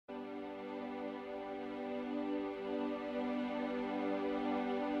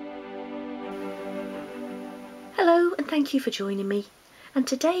thank you for joining me, and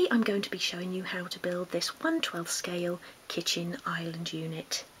today I'm going to be showing you how to build this 1/12 scale kitchen island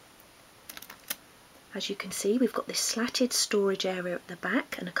unit. As you can see, we've got this slatted storage area at the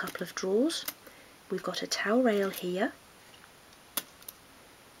back and a couple of drawers. We've got a towel rail here.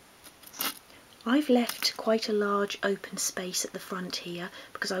 I've left quite a large open space at the front here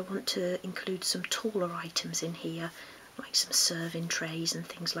because I want to include some taller items in here, like some serving trays and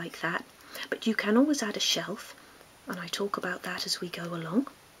things like that. But you can always add a shelf, and I talk about that as we go along.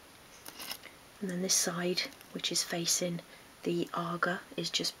 And then this side, which is facing the Aga, is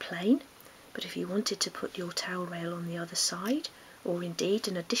just plain. But if you wanted to put your towel rail on the other side, or indeed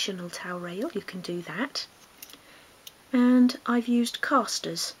an additional towel rail, you can do that. And I've used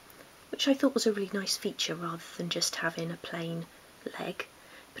casters, which I thought was a really nice feature rather than just having a plain leg.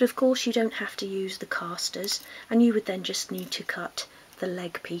 But of course you don't have to use the casters, and you would then just need to cut the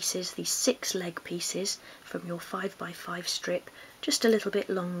leg pieces, these 6 leg pieces from your 5x5 strip, just a little bit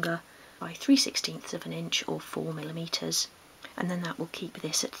longer by 3/16 of an inch or 4mm, and then that will keep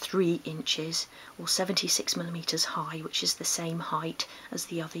this at 3 inches or 76mm high, which is the same height as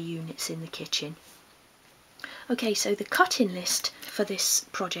the other units in the kitchen. Okay, so the cut-in list for this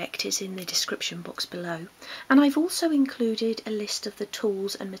project is in the description box below, and I've also included a list of the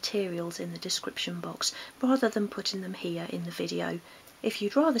tools and materials in the description box rather than putting them here in the video. If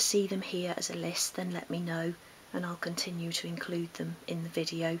you'd rather see them here as a list, then let me know and I'll continue to include them in the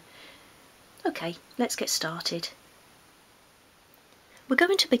video. Okay, let's get started. We're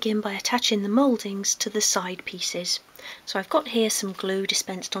going to begin by attaching the mouldings to the side pieces. So I've got here some glue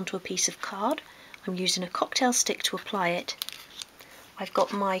dispensed onto a piece of card. I'm using a cocktail stick to apply it. I've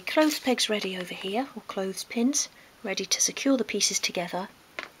got my clothes pegs ready over here, or clothes pins, ready to secure the pieces together.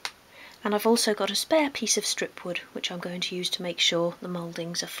 And I've also got a spare piece of strip wood, which I'm going to use to make sure the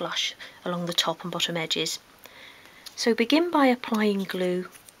mouldings are flush along the top and bottom edges. So begin by applying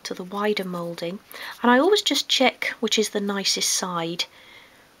glue to the wider moulding, and I always just check which is the nicest side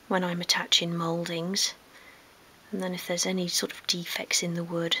when I'm attaching mouldings. And then if there's any sort of defects in the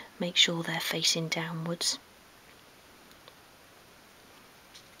wood, make sure they're facing downwards.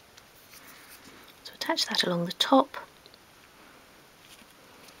 So attach that along the top,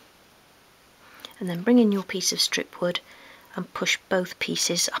 and then bring in your piece of strip wood and push both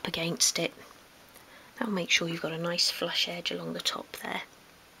pieces up against it. That'll make sure you've got a nice flush edge along the top there.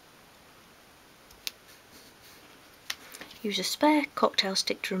 Use a spare cocktail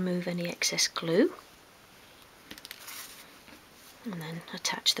stick to remove any excess glue, and then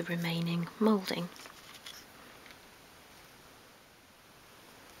attach the remaining moulding.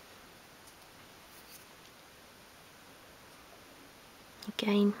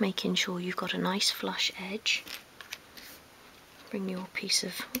 Again, making sure you've got a nice flush edge. Bring your piece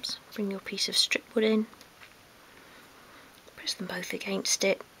of strip wood in. Press them both against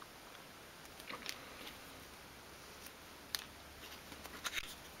it.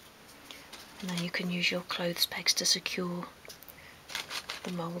 And then you can use your clothes pegs to secure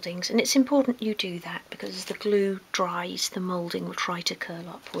the mouldings, and it's important you do that because as the glue dries, the moulding will try to curl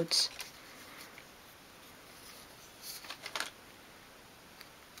upwards.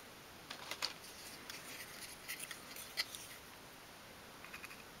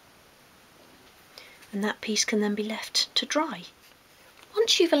 And that piece can then be left to dry.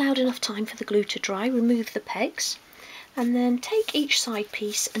 Once you've allowed enough time for the glue to dry, remove the pegs, and then take each side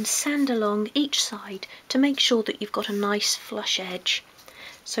piece and sand along each side to make sure that you've got a nice flush edge.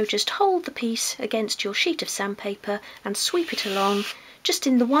 So just hold the piece against your sheet of sandpaper and sweep it along just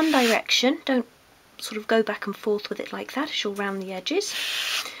in the one direction. Don't sort of go back and forth with it like that as you'll round the edges.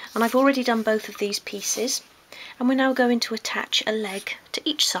 And I've already done both of these pieces, and we're now going to attach a leg to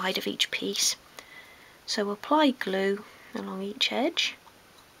each side of each piece. So apply glue along each edge.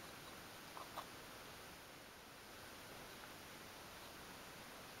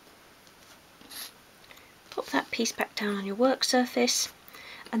 Pop that piece back down on your work surface,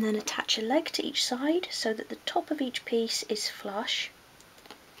 and then attach a leg to each side so that the top of each piece is flush.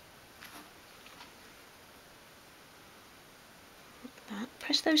 Like that.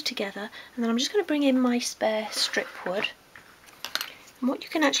 Press those together, and then I'm just going to bring in my spare strip wood. And what you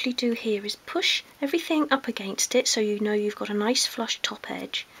can actually do here is push everything up against it so you know you've got a nice flush top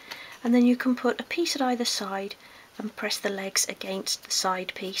edge, and then you can put a piece at either side and press the legs against the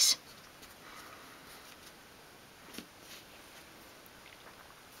side piece.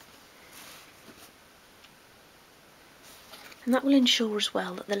 And that will ensure as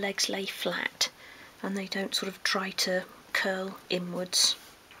well that the legs lay flat and they don't sort of try to curl inwards,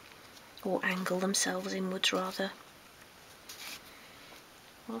 or angle themselves inwards rather.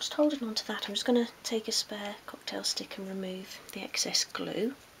 whilst holding on to that, I'm just going to take a spare cocktail stick and remove the excess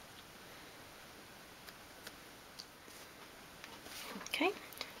glue. Okay,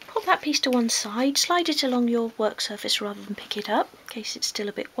 pop that piece to one side, slide it along your work surface rather than pick it up in case it's still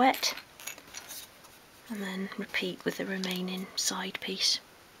a bit wet, and then repeat with the remaining side piece.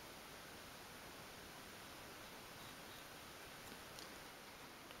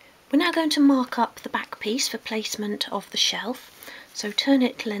 We're now going to mark up the back piece for placement of the shelf, so turn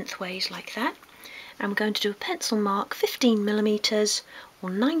it lengthways like that, and we're going to do a pencil mark 15mm or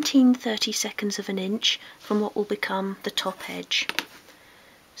 19/32 of an inch from what will become the top edge.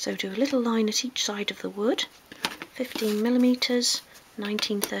 So do a little line at each side of the wood, 15mm,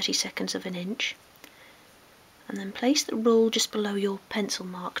 19/32 of an inch, and then place the rule just below your pencil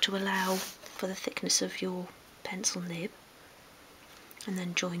mark to allow for the thickness of your pencil nib, and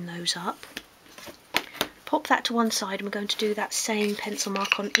then join those up. Pop that to one side, and we're going to do that same pencil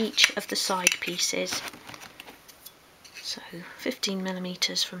mark on each of the side pieces. So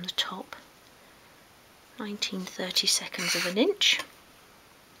 15mm from the top, 19/32 of an inch.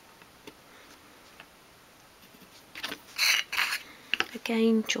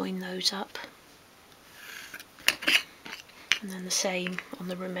 Again, join those up, and then the same on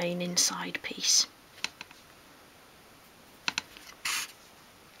the remaining side piece.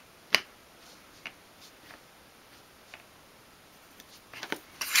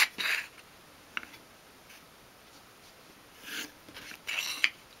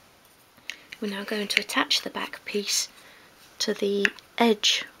 We're now going to attach the back piece to the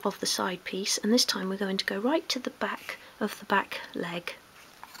edge of the side piece, and this time we're going to go right to the back of the back leg.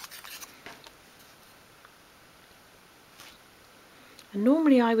 And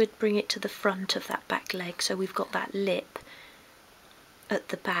normally I would bring it to the front of that back leg so we've got that lip at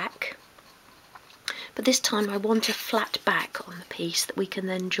the back, but this time I want a flat back on the piece that we can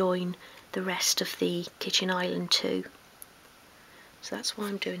then join the rest of the kitchen island to. So that's why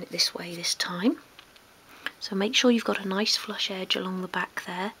I'm doing it this way this time. So make sure you've got a nice flush edge along the back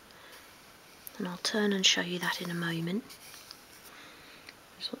there, and I'll turn and show you that in a moment.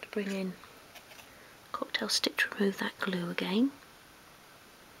 Just want to bring in a cocktail stick to remove that glue again.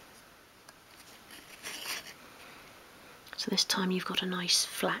 So this time you've got a nice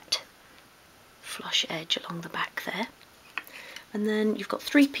flat flush edge along the back there. And then you've got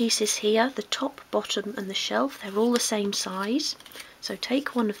three pieces here, the top, bottom and the shelf. They're all the same size. So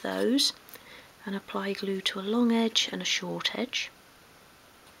take one of those and apply glue to a long edge and a short edge.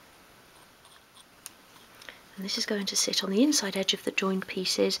 And this is going to sit on the inside edge of the joined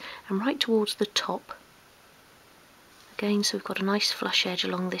pieces and right towards the top. Again, so we've got a nice flush edge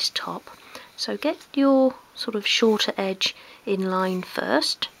along this top. So get your sort of shorter edge in line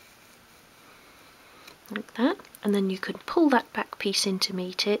first, like that, and then you can pull that back piece in to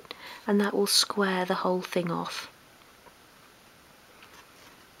meet it, and that will square the whole thing off.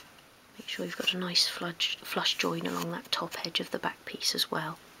 Make sure you've got a nice flush join along that top edge of the back piece as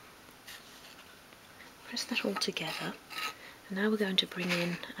well. Press that all together, and now we're going to bring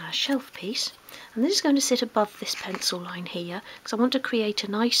in our shelf piece, and this is going to sit above this pencil line here because I want to create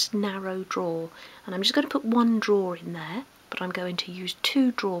a nice narrow drawer, and I'm just going to put one drawer in there, but I'm going to use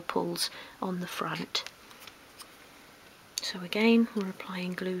two drawer pulls on the front. So again, we're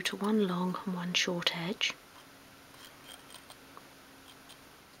applying glue to one long and one short edge.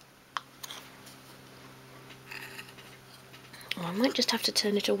 I might just have to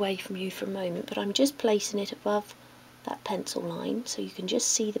turn it away from you for a moment, but I'm just placing it above that pencil line so you can just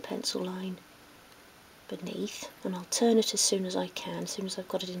see the pencil line beneath, and I'll turn it as soon as I can, as soon as I've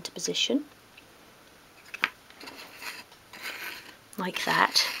got it into position. Like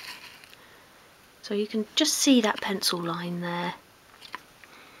that. So you can just see that pencil line there.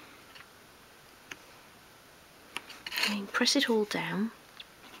 And press it all down.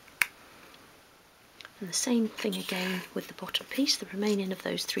 And the same thing again with the bottom piece, the remaining of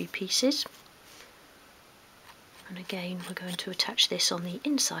those three pieces. And again we're going to attach this on the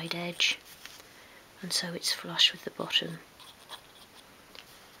inside edge, and so it's flush with the bottom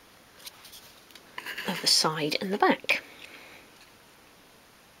of the side and the back.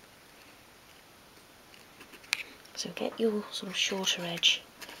 So get your sort of shorter edge,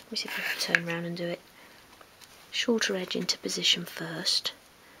 let me see if I can turn around and do it, shorter edge into position first.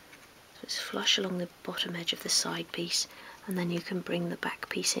 So it's flush along the bottom edge of the side piece, and then you can bring the back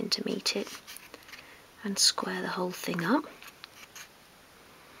piece in to meet it and square the whole thing up.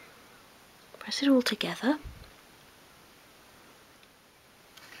 Press it all together.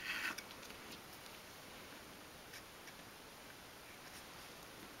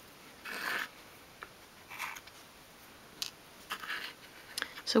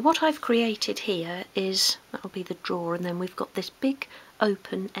 So what I've created here is, that'll be the drawer, and then we've got this big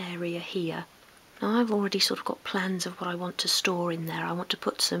open area here. Now I've already sort of got plans of what I want to store in there. I want to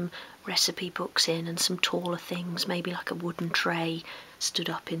put some recipe books in and some taller things, maybe like a wooden tray stood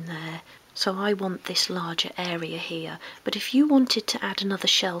up in there. So I want this larger area here, but if you wanted to add another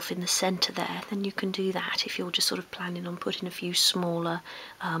shelf in the centre there, then you can do that if you're just sort of planning on putting a few smaller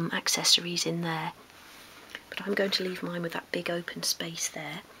accessories in there. But I'm going to leave mine with that big open space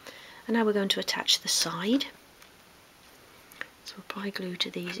there. And now we're going to attach the side. So apply glue to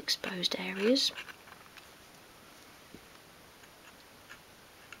these exposed areas.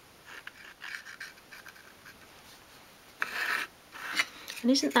 And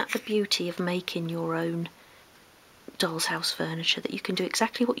isn't that the beauty of making your own doll's house furniture, that you can do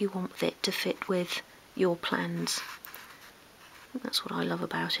exactly what you want with it to fit with your plans? That's what I love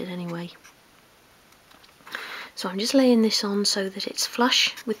about it anyway. So I'm just laying this on so that it's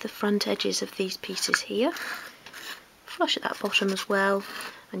flush with the front edges of these pieces here. Flush at that bottom as well,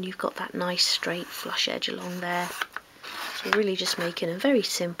 and you've got that nice straight flush edge along there. So you're really just making a very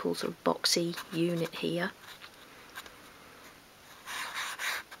simple sort of boxy unit here.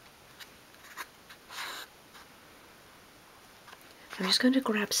 I'm just going to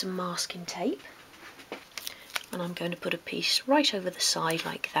grab some masking tape, and I'm going to put a piece right over the side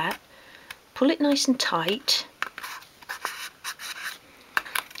like that. Pull it nice and tight.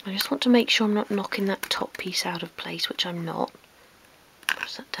 I just want to make sure I'm not knocking that top piece out of place, which I'm not.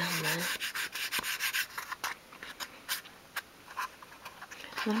 Press that down there.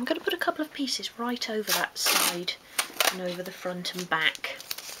 And then I'm going to put a couple of pieces right over that side and over the front and back.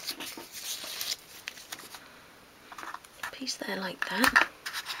 A piece there like that.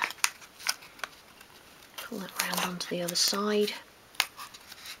 Pull that round onto the other side.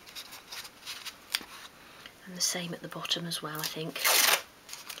 And the same at the bottom as well, I think.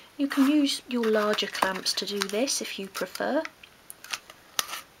 You can use your larger clamps to do this if you prefer.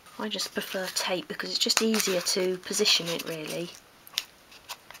 I just prefer tape because it's just easier to position it really.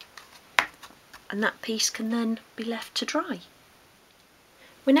 And that piece can then be left to dry.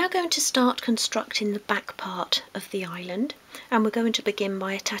 We're now going to start constructing the back part of the island, and we're going to begin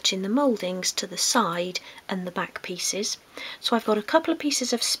by attaching the mouldings to the side and the back pieces. So I've got a couple of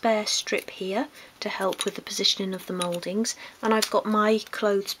pieces of spare strip here to help with the positioning of the mouldings, and I've got my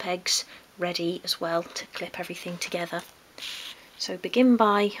clothes pegs ready as well to clip everything together. So begin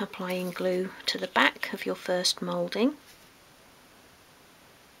by applying glue to the back of your first moulding.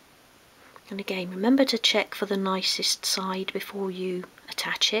 And again, remember to check for the nicest side before you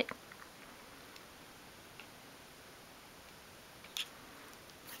attach it.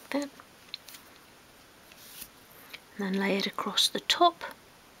 Like that. And then lay it across the top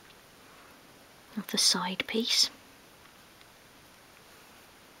of the side piece.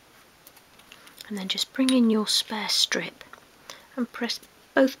 And then just bring in your spare strip and press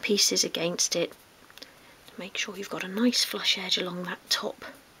both pieces against it to make sure you've got a nice flush edge along that top.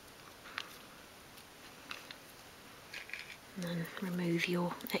 And then remove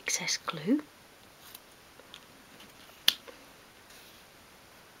your excess glue.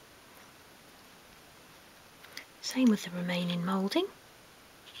 Same with the remaining moulding.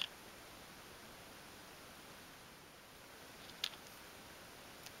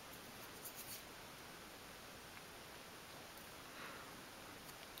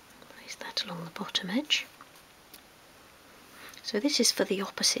 Place that along the bottom edge. So this is for the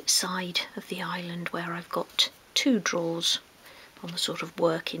opposite side of the island where I've got two drawers on the sort of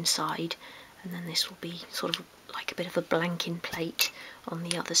working side, and then this will be sort of like a bit of a blanking plate on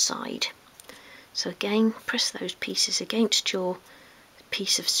the other side. So again, press those pieces against your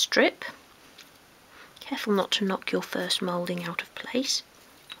piece of strip. Careful not to knock your first moulding out of place,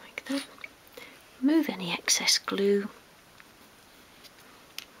 like that. Remove any excess glue,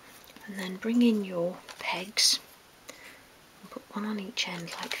 and then bring in your pegs and put one on each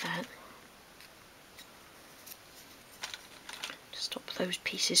end like that. Stop those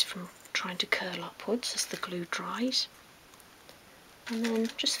pieces from trying to curl upwards as the glue dries. And then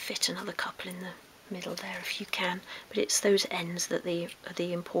just fit another couple in the middle there if you can, but it's those ends that are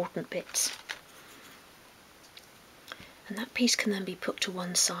the important bits. And that piece can then be put to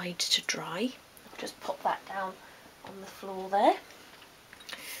one side to dry. I'll just pop that down on the floor there.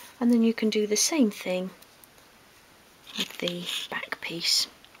 And then you can do the same thing with the back piece.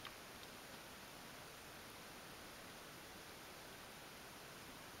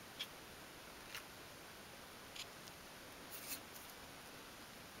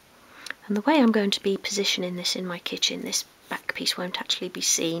 And the way I'm going to be positioning this in my kitchen, this back piece won't actually be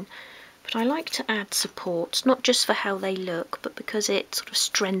seen, But I like to add supports, not just for how they look, but because it sort of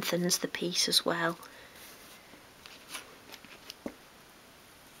strengthens the piece as well.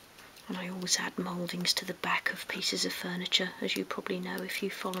 And I always add mouldings to the back of pieces of furniture, as you probably know if you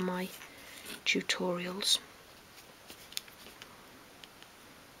follow my tutorials.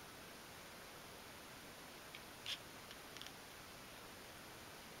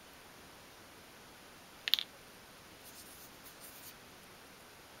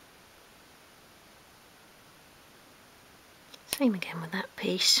 Same again with that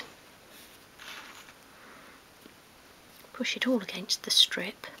piece. Push it all against the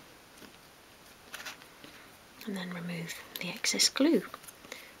strip and then remove the excess glue.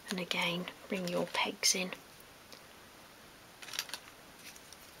 And again, bring your pegs in.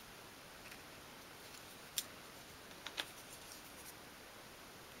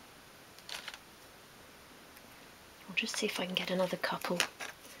 I'll just see if I can get another couple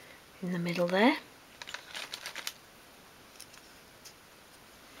in the middle there.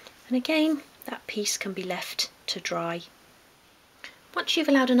 And again, that piece can be left to dry. Once you've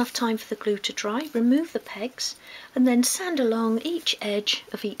allowed enough time for the glue to dry, remove the pegs and then sand along each edge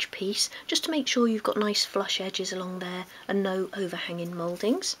of each piece just to make sure you've got nice flush edges along there and no overhanging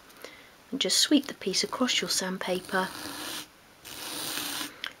mouldings. And just sweep the piece across your sandpaper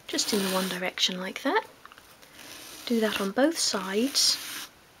just in the one direction like that. Do that on both sides.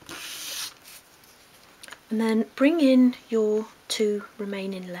 And then bring in your 2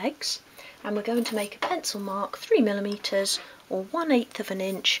 remaining legs, and we're going to make a pencil mark 3mm or 1/8 of an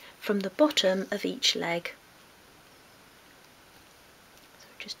inch from the bottom of each leg. So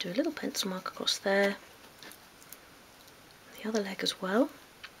just do a little pencil mark across there, the other leg as well.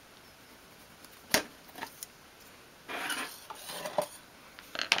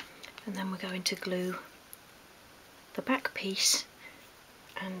 And then we're going to glue the back piece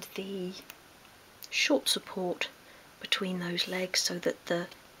and the short support between those legs so that the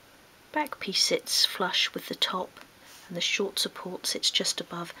back piece sits flush with the top and the short support sits just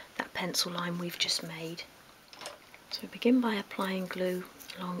above that pencil line we've just made. So begin by applying glue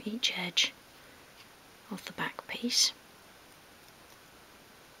along each edge of the back piece.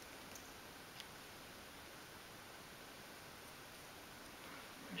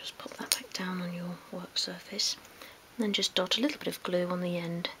 And just pop that back down on your work surface and then just dot a little bit of glue on the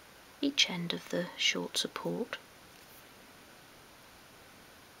end, each end of the short support.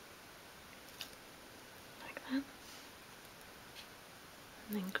 Like that.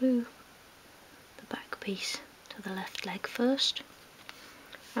 And then glue the back piece to the left leg first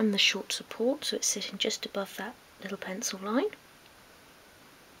and the short support so it's sitting just above that little pencil line,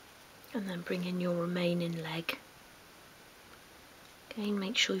 and then bring in your remaining leg. Again,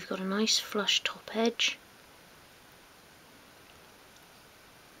 make sure you've got a nice flush top edge.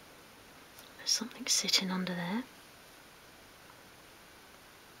 There's something sitting under there.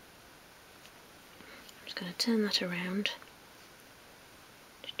 I'm just going to turn that around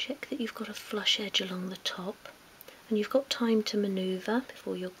to check that you've got a flush edge along the top, and you've got time to manoeuvre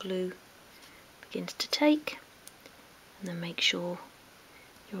before your glue begins to take, and then make sure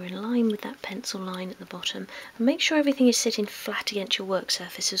you're in line with that pencil line at the bottom, and make sure everything is sitting flat against your work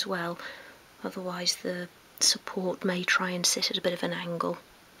surface as well, otherwise the support may try and sit at a bit of an angle.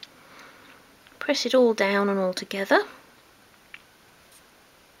 Press it all down and all together.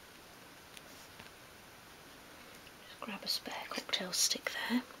 Just grab a spare cocktail stick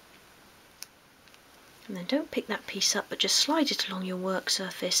there. And then don't pick that piece up, but just slide it along your work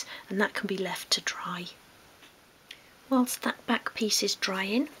surface, and that can be left to dry. Whilst that back piece is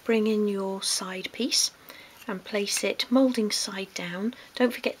drying, bring in your side piece and place it moulding side down.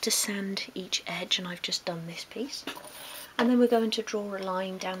 Don't forget to sand each edge, and I've just done this piece. And then we're going to draw a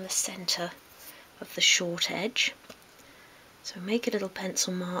line down the centre of the short edge. So make a little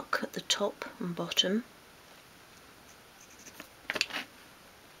pencil mark at the top and bottom.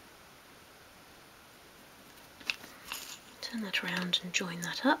 Turn that around and join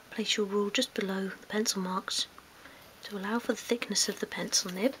that up. Place your rule just below the pencil marks to allow for the thickness of the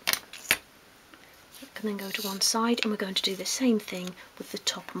pencil nib. That can then go to one side, and we're going to do the same thing with the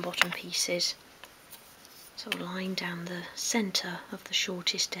top and bottom pieces. So a line down the centre of the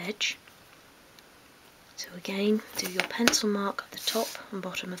shortest edge. So again, do your pencil mark at the top and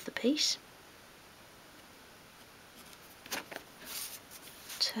bottom of the piece.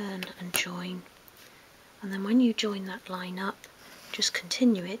 Turn and join. And then when you join that line up, just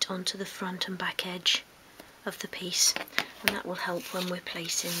continue it onto the front and back edge of the piece, and that will help when we're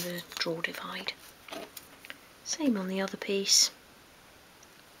placing the draw divide. Same on the other piece.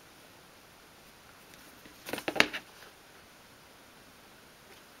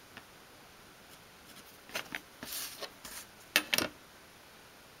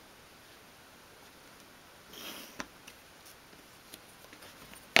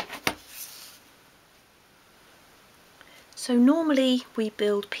 So normally we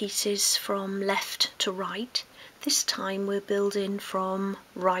build pieces from left to right. This time we're building from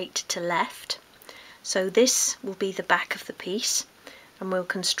right to left. So this will be the back of the piece, and we'll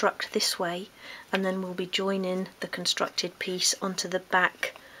construct this way, and then we'll be joining the constructed piece onto the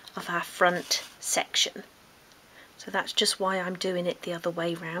back of our front section. So that's just why I'm doing it the other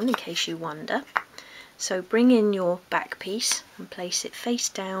way round, in case you wonder. So bring in your back piece and place it face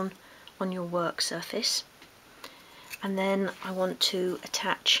down on your work surface, and then I want to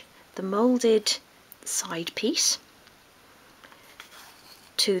attach the moulded side piece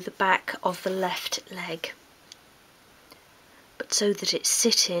to the back of the left leg, but so that it's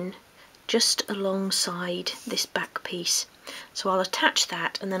sitting just alongside this back piece. So I'll attach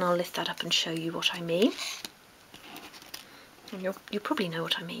that and then I'll lift that up and show you what I mean. And you probably know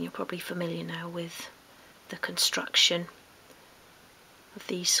what I mean, you're probably familiar now with the construction of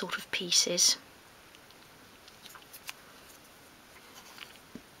these sort of pieces.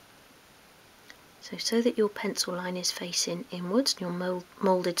 So that your pencil line is facing inwards and your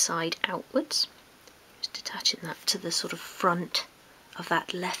moulded side outwards, just attaching that to the sort of front of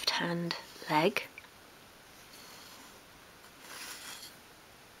that left hand leg.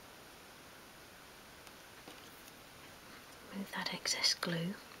 Remove that excess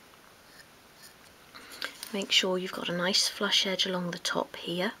glue. Make sure you've got a nice flush edge along the top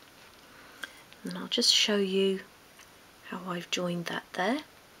here, and then I'll just show you how I've joined that there.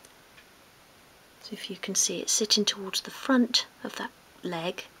 So if you can see, it's sitting towards the front of that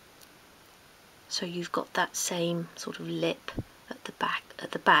leg, so you've got that same sort of lip at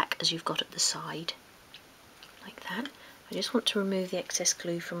the back as you've got at the side, like that. I just want to remove the excess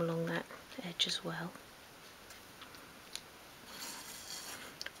glue from along that edge as well.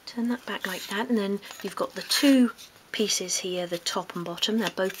 Turn that back like that, and then you've got the two pieces here, the top and bottom, they're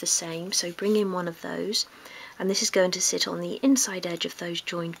both the same, so bring in one of those, and this is going to sit on the inside edge of those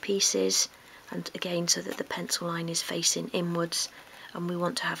joined pieces, and again so that the pencil line is facing inwards, and we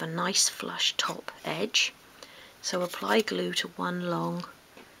want to have a nice flush top edge. So apply glue to one long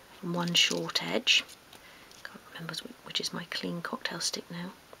and one short edge. Can't remember which is my clean cocktail stick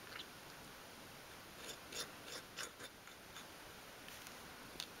now.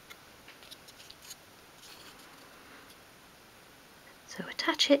 So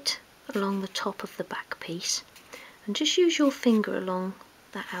attach it along the top of the back piece, and just use your finger along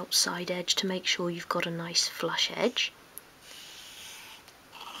that outside edge to make sure you've got a nice flush edge.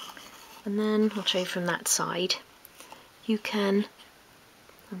 And then I'll show you from that side. You can,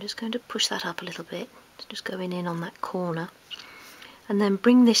 I'm just going to push that up a little bit, just going in on that corner, and then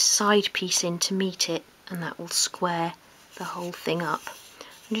bring this side piece in to meet it, and that will square the whole thing up.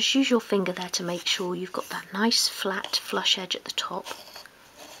 And just use your finger there to make sure you've got that nice flat flush edge at the top.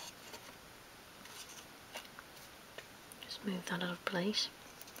 Just move that out of place.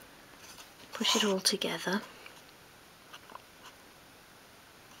 Push it all together.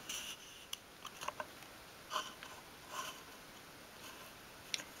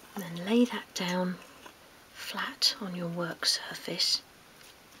 And then lay that down flat on your work surface.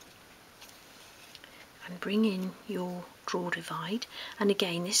 And bring in your draw divide. And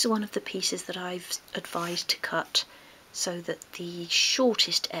again, this is one of the pieces that I've advised to cut so that the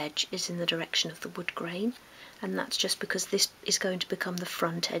shortest edge is in the direction of the wood grain. And that's just because this is going to become the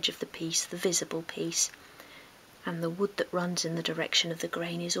front edge of the piece, the visible piece, and the wood that runs in the direction of the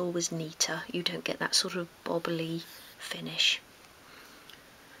grain is always neater. You don't get that sort of bobbly finish.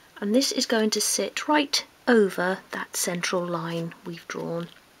 And this is going to sit right over that central line we've drawn.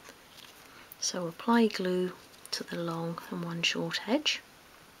 So apply glue to the long and one short edge,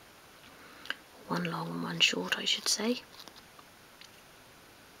 one long and one short I should say.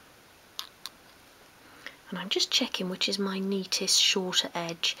 And I'm just checking which is my neatest shorter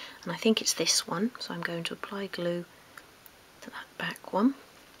edge, and I think it's this one, so I'm going to apply glue to that back one.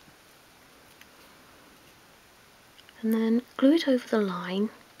 And then glue it over the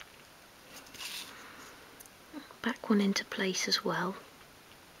line, back one into place as well.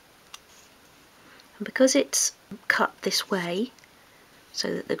 And because it's cut this way,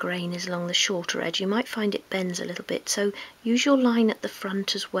 so that the grain is along the shorter edge, you might find it bends a little bit, so use your line at the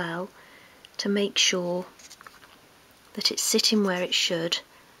front as well to make sure that it's sitting where it should,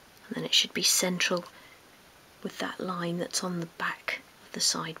 and then it should be central with that line that's on the back of the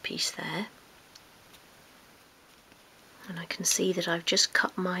side piece there. And I can see that I've just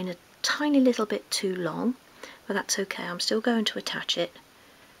cut mine a tiny little bit too long, but that's okay, I'm still going to attach it,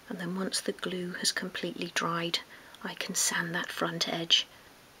 and then once the glue has completely dried I can sand that front edge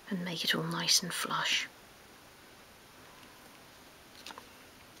and make it all nice and flush.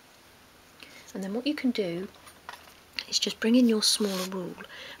 And then what you can do is just bring in your smaller rule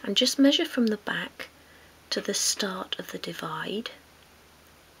and just measure from the back to the start of the divide,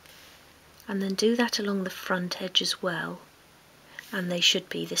 and then do that along the front edge as well, and they should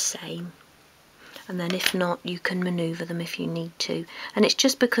be the same. And then if not, you can manoeuvre them if you need to. And it's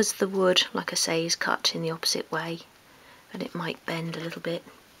just because the wood, like I say, is cut in the opposite way, and it might bend a little bit.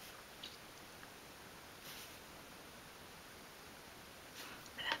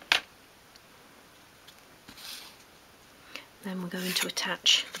 Then we're going to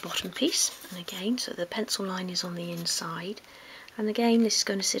attach the bottom piece, and again, so the pencil line is on the inside, and again this is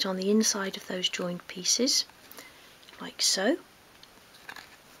going to sit on the inside of those joined pieces, like so.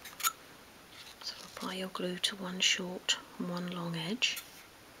 So apply your glue to one short and one long edge.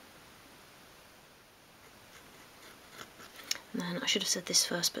 And then, I should have said this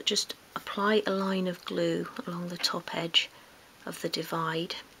first, but just apply a line of glue along the top edge of the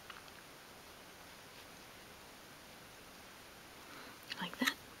divide, like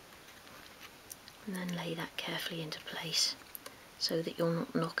that, and then lay that carefully into place so that you're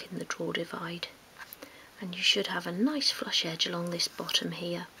not knocking the draw divide. And you should have a nice flush edge along this bottom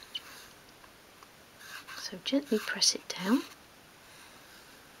here. So gently press it down.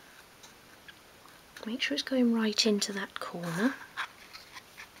 Make sure it's going right into that corner.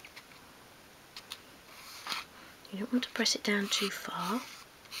 You don't want to press it down too far.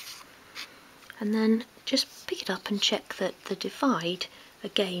 And then just pick it up and check that the divide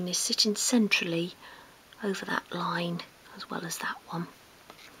again is sitting centrally over that line as well as that one.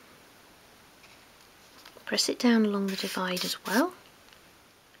 Press it down along the divide as well.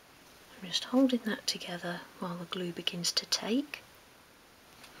 I'm just holding that together while the glue begins to take.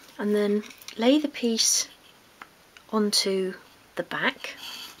 And then lay the piece onto the back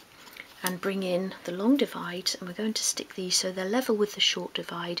and bring in the long divides, and we're going to stick these so they're level with the short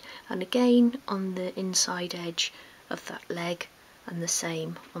divide, and again on the inside edge of that leg and the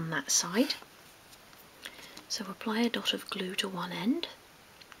same on that side. So apply a dot of glue to one end,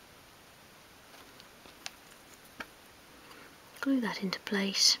 glue that into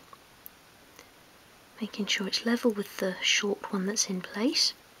place, making sure it's level with the short one that's in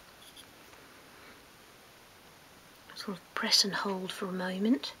place. Sort of press and hold for a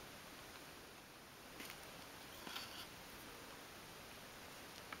moment.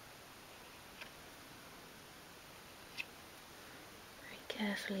 Very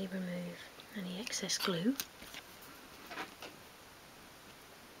carefully remove any excess glue.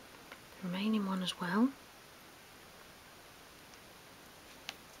 The remaining one as well.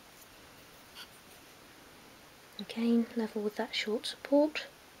 Again, level with that short support.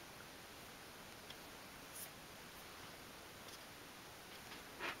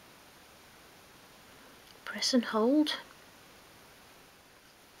 Press and hold.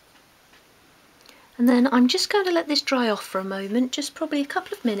 And then I'm just going to let this dry off for a moment, just probably a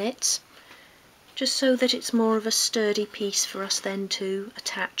couple of minutes, just so that it's more of a sturdy piece for us then to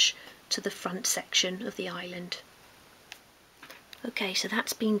attach to the front section of the island. Okay, so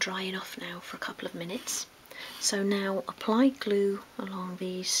that's been drying off now for a couple of minutes. So now apply glue along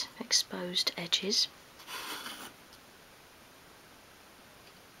these exposed edges.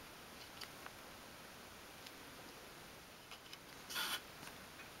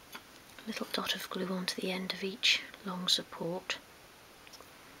 A little dot of glue onto the end of each long support.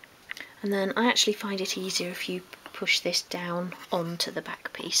 And then I actually find it easier if you push this down onto the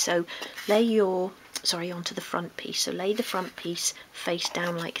back piece. So lay onto the front piece. So lay the front piece face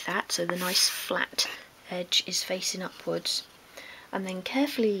down like that, so the nice flat edge is facing upwards, and then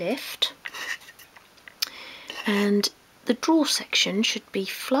carefully lift, and the draw section should be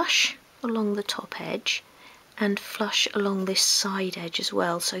flush along the top edge and flush along this side edge as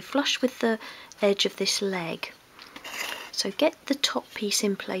well, so flush with the edge of this leg. So get the top piece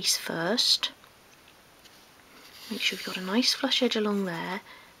in place first, make sure you've got a nice flush edge along there,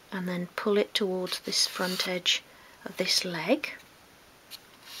 and then pull it towards this front edge of this leg,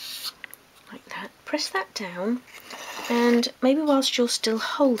 like that. Press that down, and maybe whilst you're still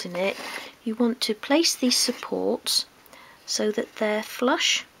holding it, you want to place these supports so that they're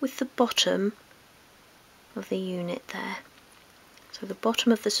flush with the bottom of the unit there. So the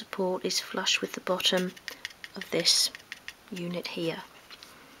bottom of the support is flush with the bottom of this unit here.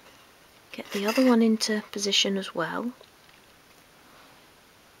 Get the other one into position as well,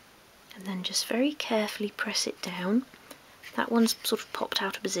 and then just very carefully press it down. That one's sort of popped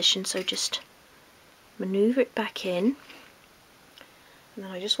out of position, so just manoeuvre it back in, and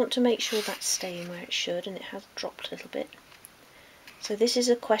then I just want to make sure that's staying where it should, and it has dropped a little bit. So this is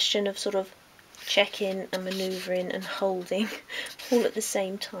a question of sort of checking and manoeuvring and holding all at the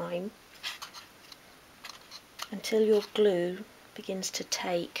same time. until your glue begins to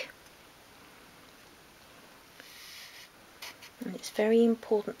take. And it's very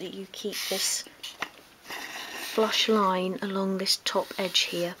important that you keep this flush line along this top edge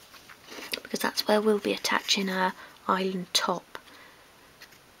here, because that's where we'll be attaching our island top.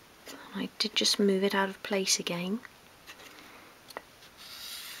 I did just move it out of place again,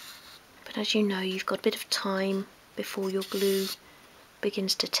 but as you know, you've got a bit of time before your glue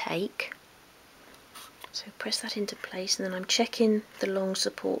begins to take. So press that into place, and then I'm checking the long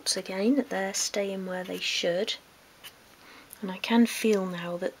supports again, that they're staying where they should. And I can feel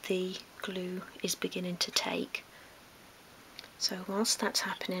now that the glue is beginning to take. So whilst that's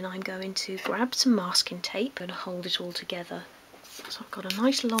happening, I'm going to grab some masking tape and hold it all together. So I've got a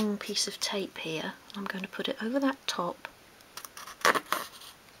nice long piece of tape here. I'm going to put it over that top,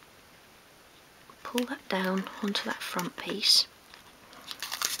 pull that down onto that front piece,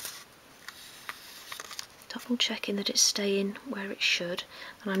 double checking that it's staying where it should.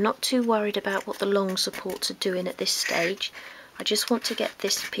 And I'm not too worried about what the long supports are doing at this stage. I just want to get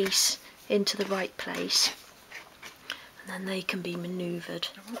this piece into the right place, and then they can be manoeuvred.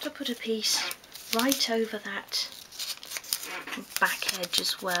 I want to put a piece right over that back edge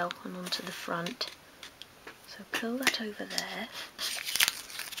as well and onto the front. So curl that over there,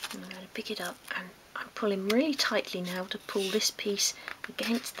 and I'm going to pick it up, and I'm pulling really tightly now to pull this piece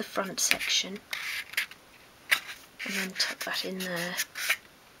against the front section, and then tuck that in there.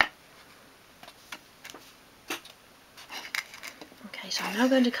 Okay, so I'm now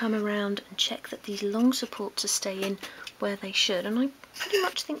going to come around and check that these long supports are staying where they should, and I pretty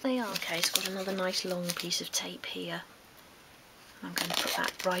much think they are. Okay, it's got another nice long piece of tape here. I'm going to put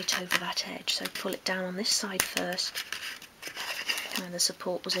that right over that edge, so pull it down on this side first, where the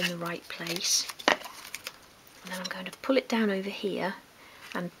support was in the right place. And then I'm going to pull it down over here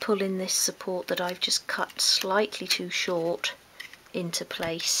and pull in this support that I've just cut slightly too short into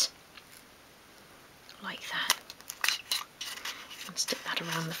place, like that. And stick that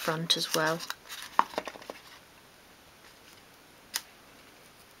around the front as well.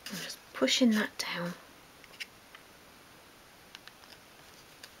 I'm just pushing that down.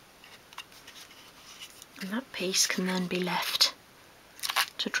 And that piece can then be left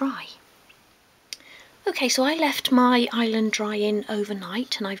to dry. Okay, so I left my island drying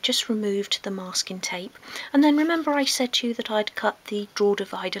overnight, and I've just removed the masking tape. And then remember I said to you that I'd cut the draw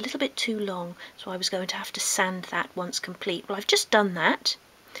divide a little bit too long, so I was going to have to sand that once complete. Well, I've just done that,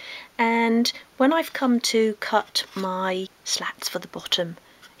 and when I've come to cut my slats for the bottom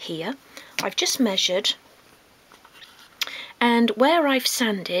here, I've just measured, and where I've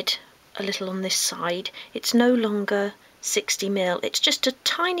sanded a little on this side, it's no longer 60mm, it's just a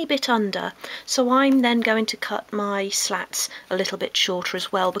tiny bit under, so I'm then going to cut my slats a little bit shorter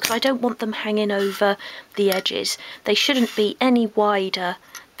as well, because I don't want them hanging over the edges. They shouldn't be any wider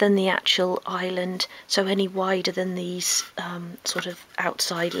than the actual island, so any wider than these sort of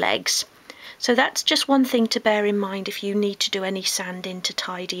outside legs. So that's just one thing to bear in mind if you need to do any sanding to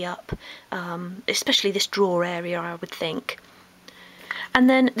tidy up, especially this drawer area, I would think. And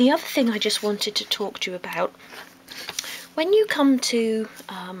then the other thing I just wanted to talk to you about, when you come to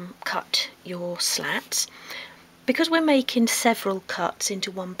cut your slats, because we're making several cuts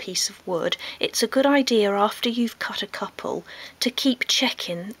into one piece of wood, it's a good idea after you've cut a couple to keep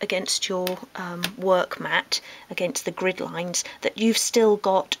checking against your work mat, against the grid lines, that you've still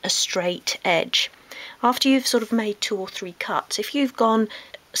got a straight edge. After you've sort of made 2 or 3 cuts, if you've gone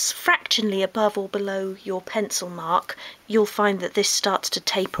fractionally above or below your pencil mark, you'll find that this starts to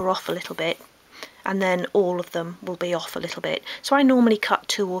taper off a little bit, and then all of them will be off a little bit. So I normally cut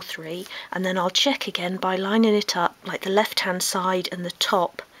 2 or 3, and then I'll check again by lining it up, like the left hand side and the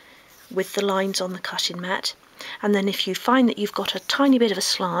top with the lines on the cutting mat. And then if you find that you've got a tiny bit of a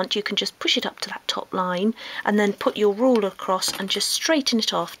slant, you can just push it up to that top line and then put your ruler across and just straighten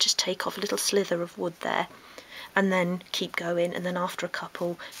it off, just take off a little slither of wood there, and then keep going, and then after a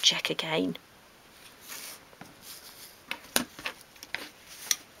couple check again.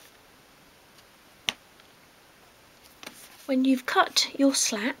 When you've cut your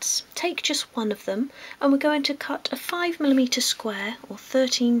slats, take just one of them, and we're going to cut a 5mm square, or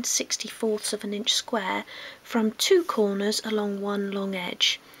 13/64 of an inch square, from 2 corners along one long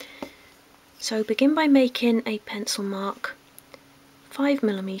edge. So begin by making a pencil mark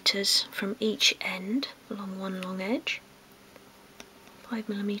 5mm from each end along one long edge,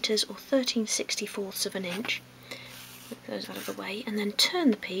 5mm or 13/64 of an inch. Put those out of the way, and then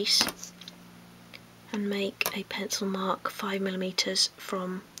turn the piece and make a pencil mark 5mm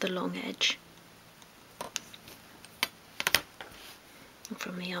from the long edge, and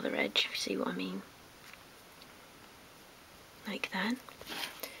from the other edge, if you see what I mean. like that.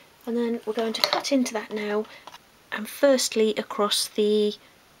 And then we're going to cut into that now, and firstly across the,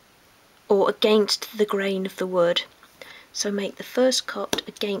 or against the grain of the wood. So make the first cut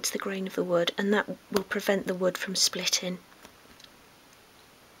against the grain of the wood, and that will prevent the wood from splitting.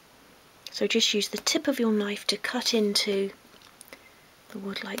 So just use the tip of your knife to cut into the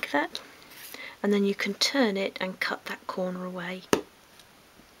wood like that, and then you can turn it and cut that corner away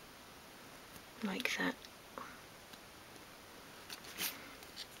like that.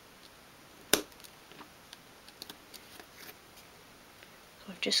 So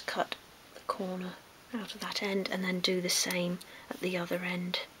I've just cut the corner out of that end, and then do the same at the other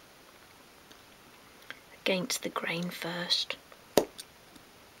end against the grain first.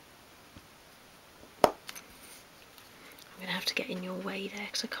 I'm going to have to get in your way there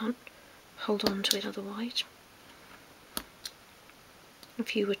because I can't hold on to it otherwise.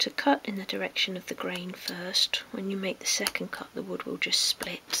 If you were to cut in the direction of the grain first, when you make the second cut the wood will just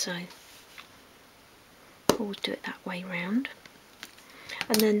split, so always do it that way round.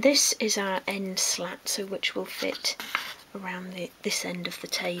 And then this is our end slat, so which will fit around this end of the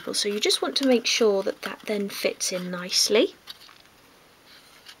table. So you just want to make sure that that then fits in nicely.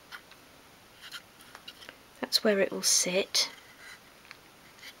 That's where it will sit.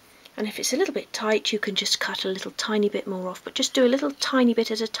 And if it's a little bit tight, you can just cut a little tiny bit more off, but just do a little tiny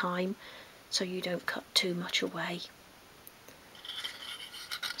bit at a time so you don't cut too much away.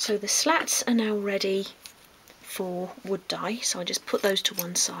 So the slats are now ready for wood dye, so I just put those to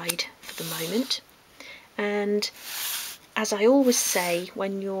one side for the moment. And as I always say,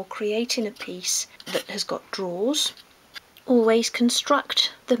 when you're creating a piece that has got drawers, always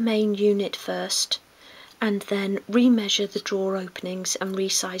construct the main unit first and then remeasure the drawer openings and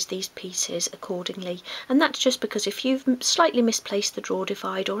resize these pieces accordingly. And that's just because if you've slightly misplaced the drawer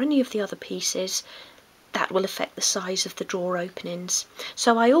divide or any of the other pieces, that will affect the size of the drawer openings.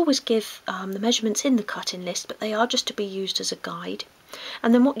 So I always give the measurements in the cutting list, but they are just to be used as a guide.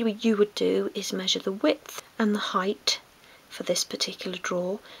 And then what you would do is measure the width and the height for this particular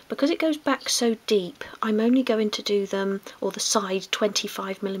drawer. Because it goes back so deep, I'm only going to do them, or the side,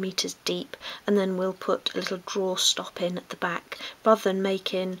 25mm deep, and then we'll put a little drawer stop in at the back, rather than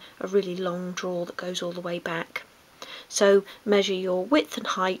making a really long drawer that goes all the way back. So measure your width and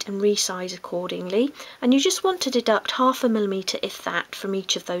height and resize accordingly, and you just want to deduct 0.5 millimetre if that from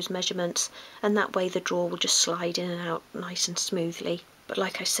each of those measurements, and that way the drawer will just slide in and out nice and smoothly. But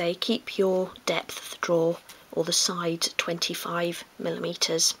like I say, keep your depth of the drawer or the sides at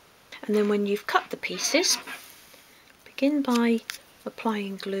 25mm. And then when you've cut the pieces, begin by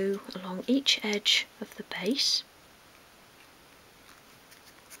applying glue along each edge of the base.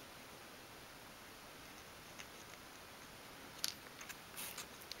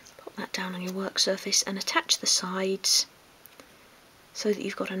 That down on your work surface and attach the sides so that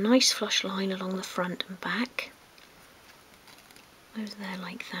you've got a nice flush line along the front and back, over there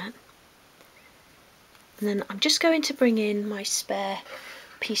like that. And then I'm just going to bring in my spare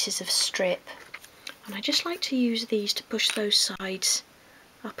pieces of strip, and I just like to use these to push those sides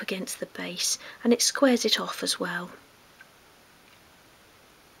up against the base, and it squares it off as well,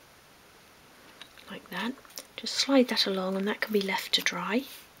 like that. Just slide that along, and that can be left to dry.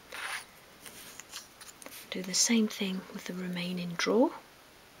 Do the same thing with the remaining drawer.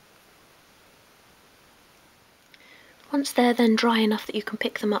 Once they're then dry enough that you can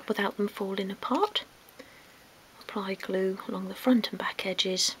pick them up without them falling apart, apply glue along the front and back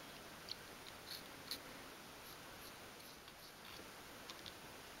edges.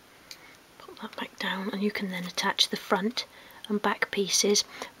 Pop that back down, and you can then attach the front and back pieces,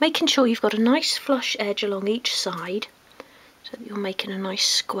 making sure you've got a nice flush edge along each side so that you're making a nice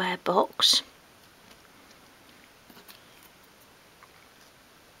square box.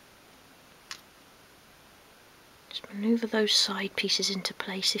 Manoeuvre those side pieces into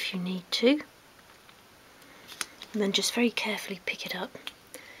place if you need to, and then just very carefully pick it up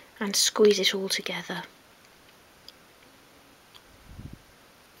and squeeze it all together.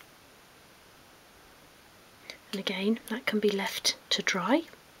 And again, that can be left to dry.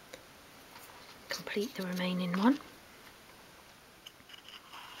 Complete the remaining one.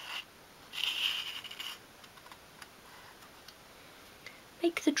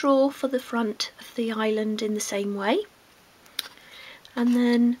 Make the drawer for the front of the island in the same way, and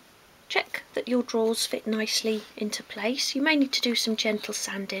then check that your drawers fit nicely into place. You may need to do some gentle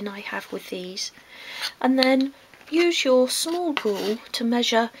sanding, I have with these, and then use your small rule to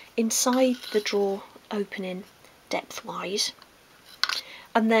measure inside the drawer opening depth wise,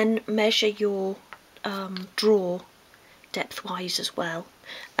 and then measure your drawer depth wise as well,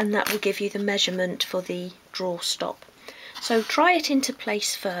 and that will give you the measurement for the drawer stop. So try it into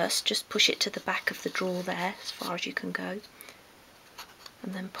place first, just push it to the back of the drawer there as far as you can go,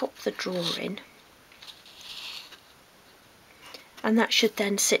 and then pop the drawer in, and that should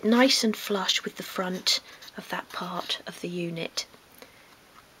then sit nice and flush with the front of that part of the unit.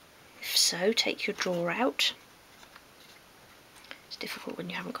 If so, take your drawer out. It's difficult when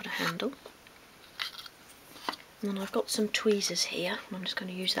you haven't got a handle. And then I've got some tweezers here, and I'm just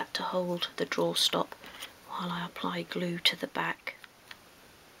going to use that to hold the drawer stop while I apply glue to the back.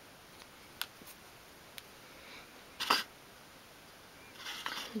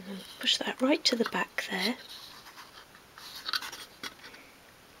 And then push that right to the back there.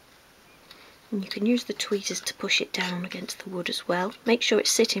 And you can use the tweezers to push it down against the wood as well. Make sure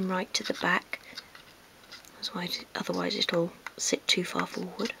it's sitting right to the back, otherwise it'll sit too far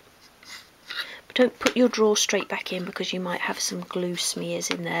forward. But don't put your drawer straight back in, because you might have some glue smears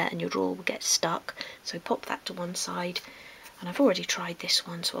in there and your drawer will get stuck. So pop that to one side, and I've already tried this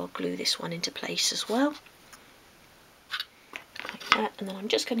one, so I'll glue this one into place as well. Like that, and then I'm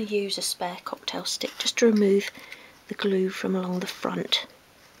just going to use a spare cocktail stick just to remove the glue from along the front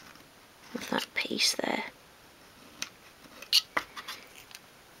of that piece there.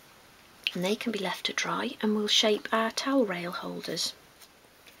 And they can be left to dry, and we'll shape our towel rail holders.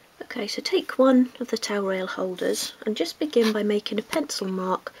 Okay, so take one of the towel rail holders and just begin by making a pencil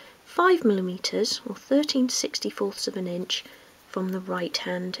mark 5mm or 13/64 of an inch from the right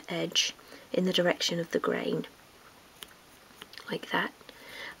hand edge in the direction of the grain, like that.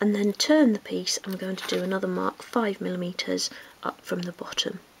 And then turn the piece, and we're going to do another mark 5mm up from the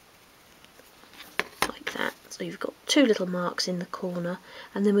bottom, like that. So you've got two little marks in the corner,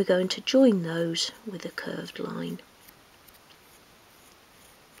 and then we're going to join those with a curved line,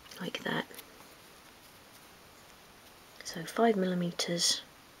 like that. So 5mm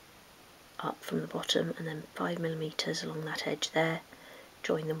up from the bottom, and then 5mm along that edge there,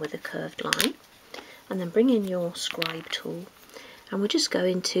 join them with a curved line, and then bring in your scribe tool, and we're just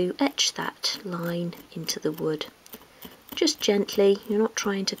going to etch that line into the wood, just gently. You're not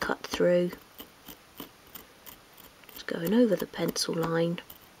trying to cut through, just going over the pencil line,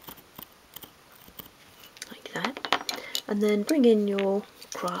 like that. And then bring in your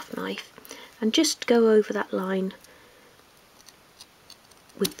craft knife and just go over that line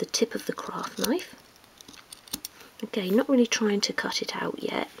with the tip of the craft knife. Again, not really trying to cut it out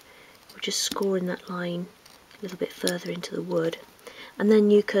yet, we're just scoring that line a little bit further into the wood. And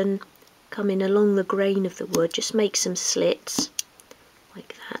then you can come in along the grain of the wood, just make some slits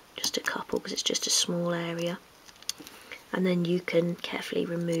like that, just a couple because it's just a small area, and then you can carefully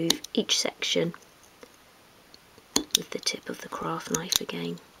remove each section with the tip of the craft knife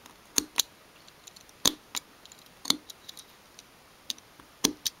again.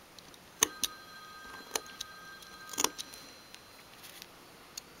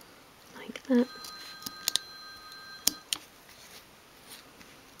 Like that.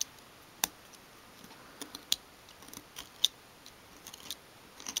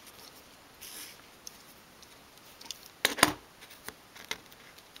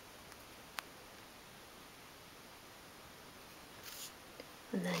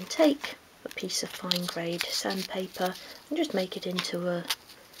 And then take a piece of fine grade sandpaper and just make it into a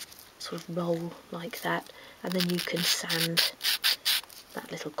sort of roll like that, and then you can sand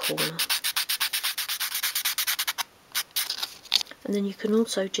that little corner. And then you can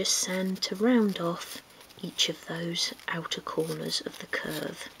also just sand to round off each of those outer corners of the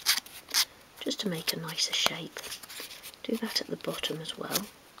curve, just to make a nicer shape. Do that at the bottom as well.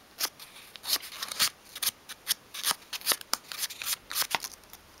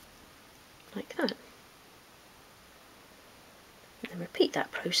 Like that. And then repeat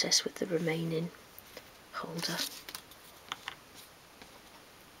that process with the remaining holder.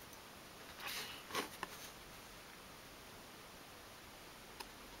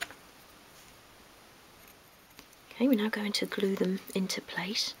 Okay, we're now going to glue them into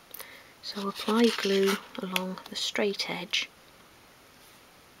place. So apply glue along the straight edge,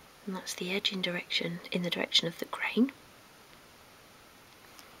 and that's the edge in the direction of the grain,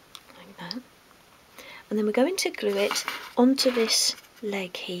 like that. And then we're going to glue it onto this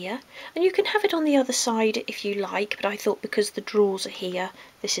leg here, and you can have it on the other side if you like, but I thought because the drawers are here,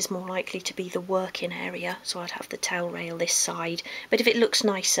 this is more likely to be the working area, so I'd have the towel rail this side. But if it looks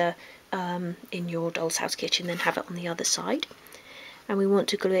nicer in your doll's house kitchen, then have it on the other side. And we want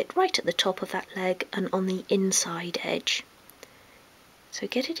to glue it right at the top of that leg and on the inside edge. So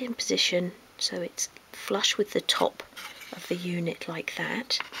get it in position so it's flush with the top of the unit like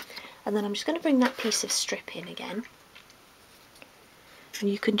that. And then I'm just going to bring that piece of strip in again, and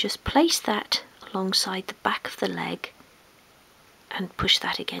you can just place that alongside the back of the leg and push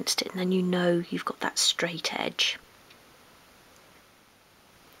that against it, and then you know you've got that straight edge.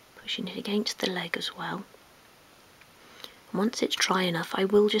 Pushing it against the leg as well. And once it's dry enough, I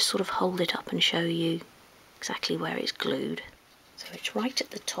will just sort of hold it up and show you exactly where it's glued. So it's right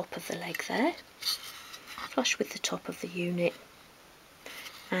at the top of the leg there, flush with the top of the unit,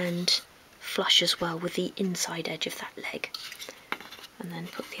 and flush as well with the inside edge of that leg. And then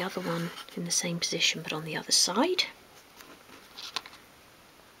put the other one in the same position but on the other side.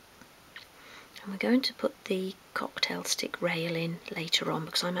 And we're going to put the cocktail stick rail in later on,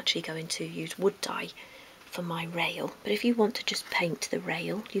 because I'm actually going to use wood dye for my rail. But if you want to just paint the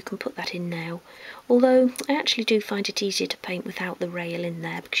rail, you can put that in now. Although I actually do find it easier to paint without the rail in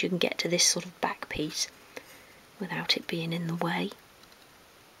there, because you can get to this sort of back piece without it being in the way.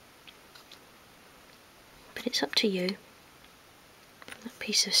 But it's up to you. That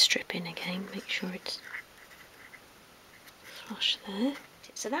piece of strip in again, make sure it's flush there.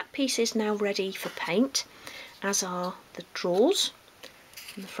 So that piece is now ready for paint, as are the drawers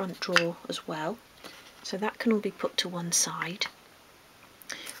and the front drawer as well. So that can all be put to one side.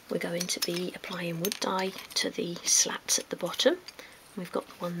 We're going to be applying wood dye to the slats at the bottom. We've got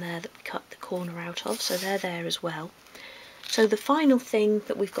the one there that we cut the corner out of, so they're there as well. So the final thing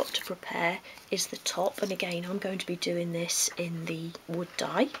that we've got to prepare is the top, and again I'm going to be doing this in the wood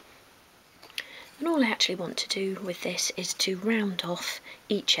dye. And all I actually want to do with this is to round off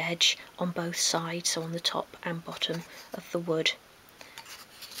each edge on both sides, so on the top and bottom of the wood.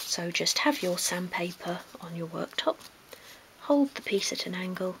 So just have your sandpaper on your worktop, hold the piece at an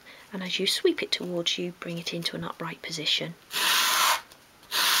angle, and as you sweep it towards you, bring it into an upright position.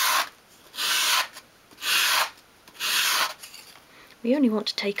 We only want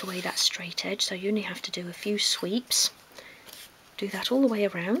to take away that straight edge, so you only have to do a few sweeps. Do that all the way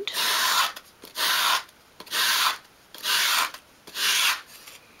around.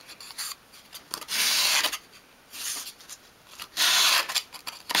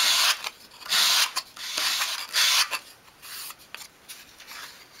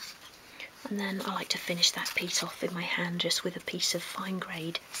 And then I like to finish that piece off in my hand just with a piece of fine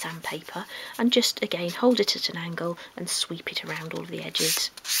grade sandpaper, and just again hold it at an angle and sweep it around all of the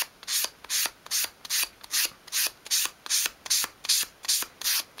edges.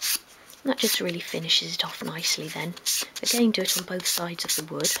 And that just really finishes it off nicely then. Again, do it on both sides of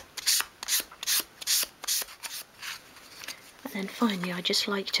the wood. And then finally I just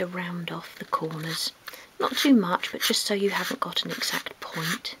like to round off the corners. Not too much, but just so you haven't got an exact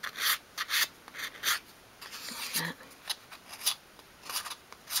point.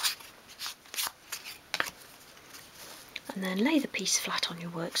 And then lay the piece flat on your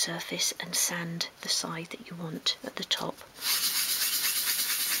work surface and sand the side that you want at the top.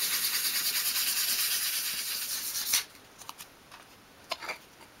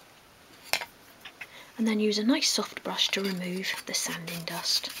 And then use a nice soft brush to remove the sanding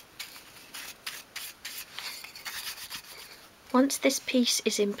dust. Once this piece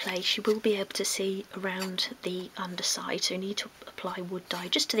is in place, you will be able to see around the underside, so you need to apply wood dye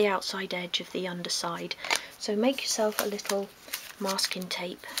just to the outside edge of the underside. So make yourself a little masking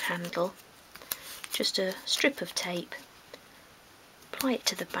tape handle, just a strip of tape, apply it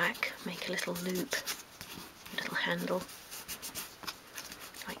to the back, make a little loop, a little handle,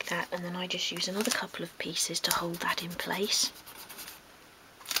 like that, and then I just use another couple of pieces to hold that in place.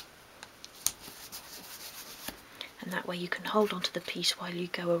 And that way you can hold onto the piece while you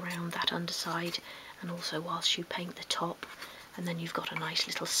go around that underside, and also whilst you paint the top, and then you've got a nice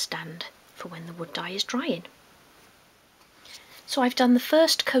little stand for when the wood dye is drying. So I've done the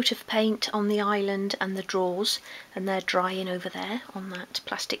first coat of paint on the island and the drawers, and they're drying over there on that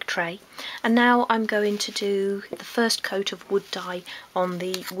plastic tray. And now I'm going to do the first coat of wood dye on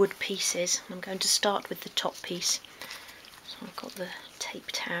the wood pieces. I'm going to start with the top piece. So I've got the tape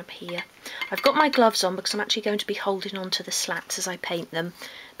tab here. I've got my gloves on because I'm actually going to be holding on to the slats as I paint them,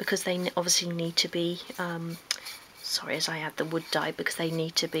 because they obviously need to be, as I add the wood dye, because they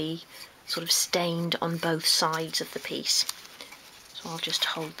need to be sort of stained on both sides of the piece. So I'll just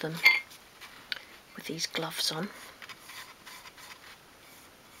hold them with these gloves on.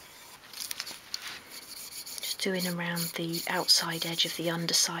 Just doing around the outside edge of the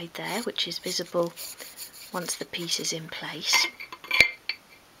underside there, which is visible once the piece is in place.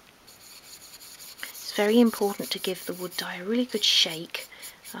 It's very important to give the wood dye a really good shake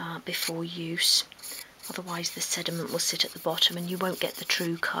before use, otherwise the sediment will sit at the bottom and you won't get the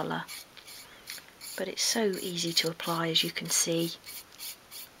true colour. But it's so easy to apply, as you can see.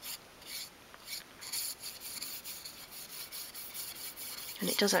 and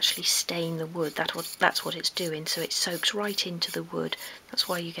it does actually stain the wood. That's what it's doing, so it soaks right into the wood. That's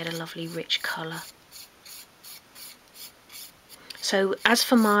why you get a lovely rich colour. So as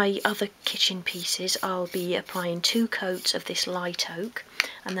for my other kitchen pieces, I'll be applying 2 coats of this light oak,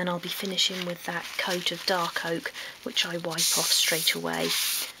 and then I'll be finishing with that coat of dark oak, which I wipe off straight away.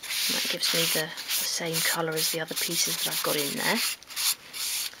 And that gives me the same colour as the other pieces that I've got in there.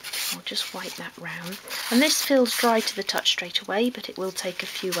 I'll just wipe that round. And this feels dry to the touch straight away, but it will take a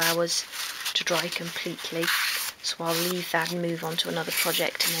few hours to dry completely. So I'll leave that and move on to another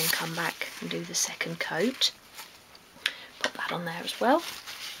project and then come back and do the second coat. Put that on there as well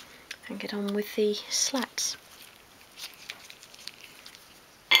and get on with the slats.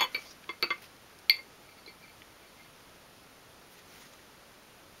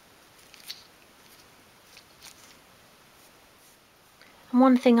 And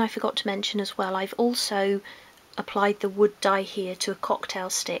one thing I forgot to mention as well, I've also applied the wood dye here to a cocktail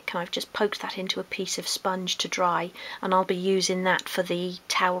stick, and I've just poked that into a piece of sponge to dry, and I'll be using that for the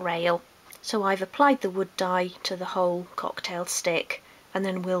towel rail. So I've applied the wood dye to the whole cocktail stick, and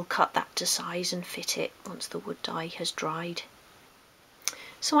then we'll cut that to size and fit it once the wood dye has dried.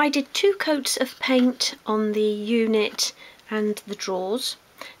 So I did 2 coats of paint on the unit and the drawers,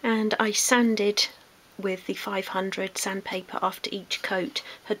 and I sanded with the 500 sandpaper after each coat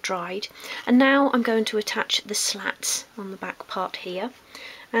had dried. And now I'm going to attach the slats on the back part here,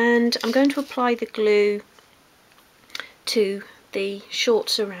 and I'm going to apply the glue to the short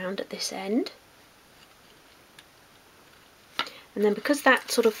surround at this end. And then because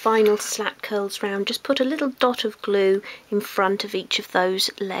that sort of final slat curls round, just put a little dot of glue in front of each of those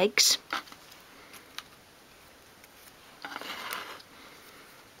legs.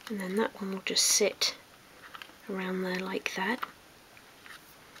 And then that one will just sit around there like that.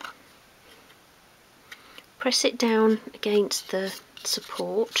 Press it down against the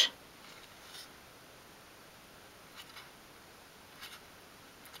support.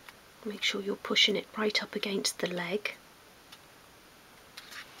 Make sure you're pushing it right up against the leg.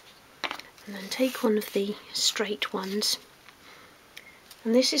 And then take one of the straight ones,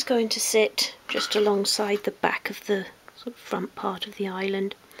 and this is going to sit just alongside the back of the sort of front part of the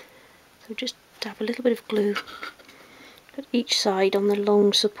island. So just dab a little bit of glue at each side on the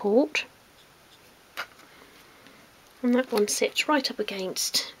long support, and that one sits right up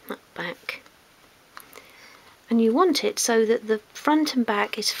against that back. And you want it so that the front and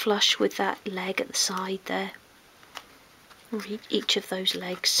back is flush with that leg at the side there, or each of those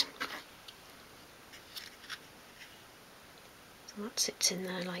legs. So that sits in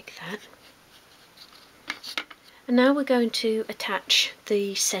there like that. And now we're going to attach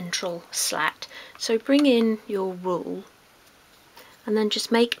the central slat. So bring in your rule and then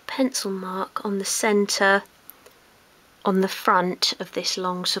just make a pencil mark on the centre, on the front of this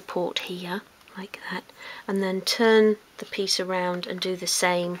long support here, like that, and then turn the piece around and do the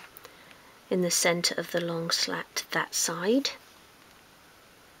same in the centre of the long slat to that side.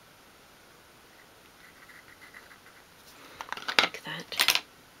 Like that.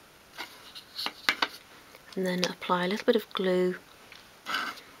 And then apply a little bit of glue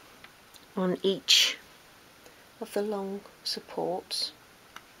on each of the long supports,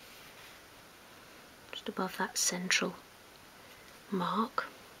 just above that central mark,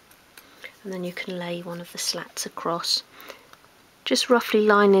 and then you can lay one of the slats across, just roughly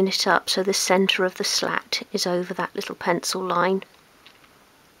lining it up so the centre of the slat is over that little pencil line.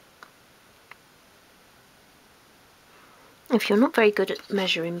 If you're not very good at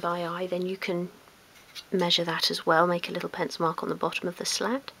measuring by eye, then you can measure that as well, make a little pencil mark on the bottom of the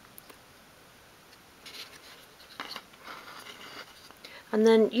slat. And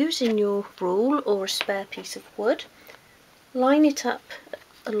then using your rule or a spare piece of wood, line it up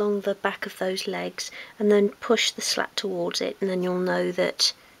along the back of those legs and then push the slat towards it, and then you'll know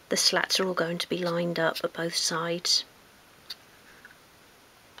that the slats are all going to be lined up at both sides.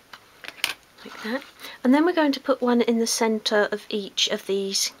 Like that. And then we're going to put one in the centre of each of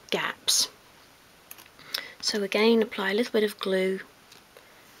these gaps. So again, apply a little bit of glue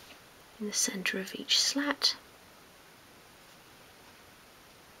in the centre of each slat.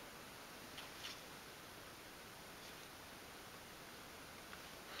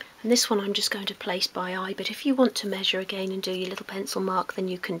 And this one I'm just going to place by eye, but if you want to measure again and do your little pencil mark, then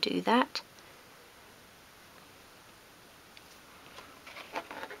you can do that.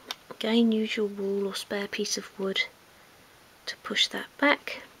 Again, use your rule or spare piece of wood to push that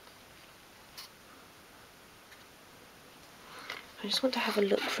back. I just want to have a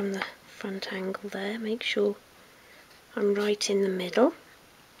look from the front angle there, make sure I'm right in the middle,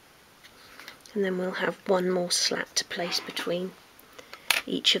 and then we'll have one more slat to place between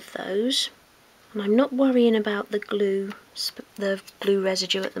each of those. And I'm not worrying about the glue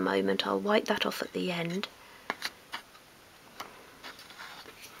residue at the moment. I'll wipe that off at the end.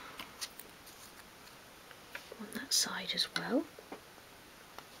 On that side as well.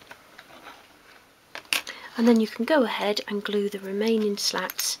 And then you can go ahead and glue the remaining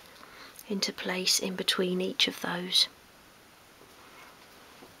slats into place in between each of those.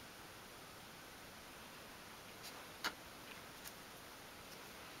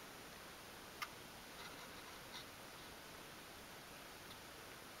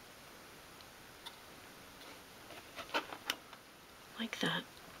 Like that.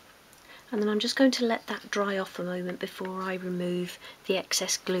 And then I'm just going to let that dry off a moment before I remove the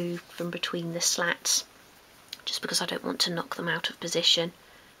excess glue from between the slats, just because I don't want to knock them out of position.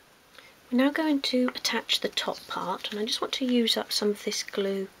 We're now going to attach the top part, and I just want to use up some of this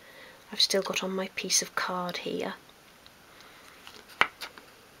glue I've still got on my piece of card here.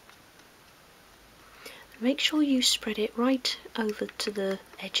 Make sure you spread it right over to the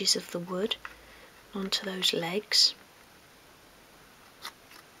edges of the wood, onto those legs.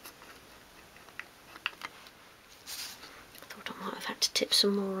 I might have had to tip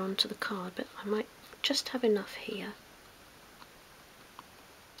some more onto the card, but I might just have enough here.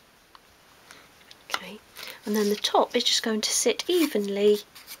 Okay, and then the top is just going to sit evenly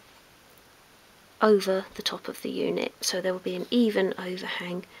over the top of the unit, so there will be an even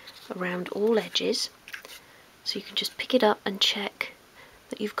overhang around all edges. So you can just pick it up and check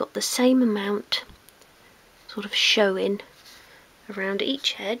that you've got the same amount sort of showing around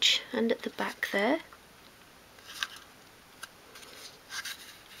each edge and at the back there.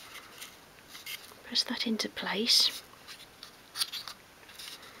 Press that into place.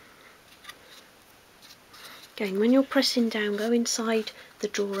 Again, when you're pressing down, go inside the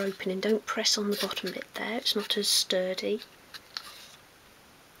drawer opening, don't press on the bottom bit there, it's not as sturdy.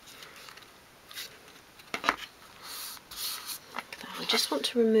 Like that. I just want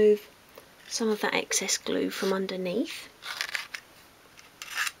to remove some of that excess glue from underneath.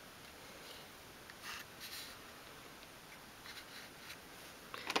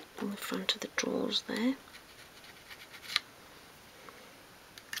 On the front of the drawers there.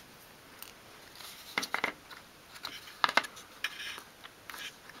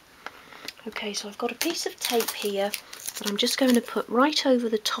 Okay, so I've got a piece of tape here that I'm just going to put right over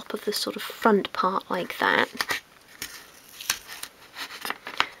the top of the sort of front part like that.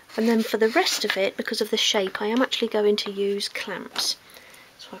 And then for the rest of it, because of the shape, I am actually going to use clamps.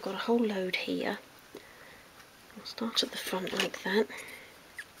 So I've got a whole load here. I'll start at the front like that.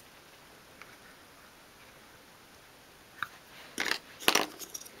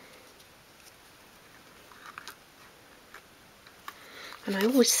 And I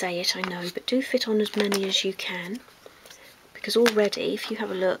always say it, I know, but do fit on as many as you can, because already, if you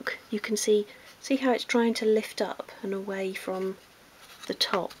have a look, you can see how it's trying to lift up and away from the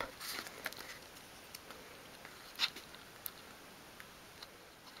top.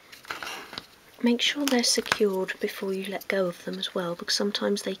 Make sure they're secured before you let go of them as well, because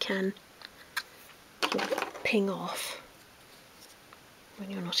sometimes they can sort of ping off when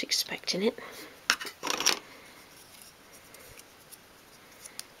you're not expecting it.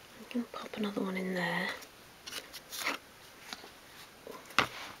 I'm going to pop another one in there.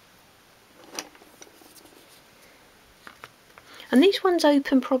 And these ones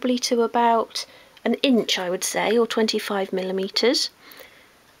open probably to about an inch, I would say, or 25mm.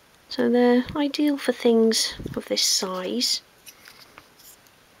 So they're ideal for things of this size.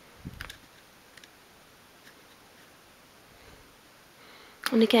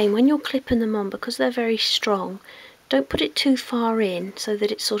 And again, when you're clipping them on, because they're very strong, don't put it too far in so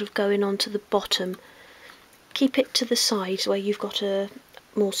that it's sort of going onto the bottom. Keep it to the sides where you've got a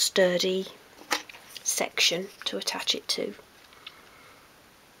more sturdy section to attach it to.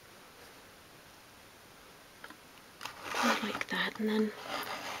 Like that, and then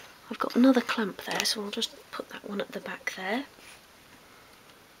I've got another clamp there, so I'll just put that one at the back there.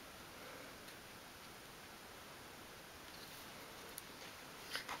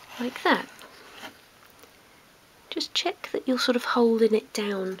 Like that. Just check that you're sort of holding it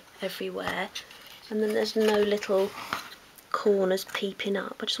down everywhere, and then there's no little corners peeping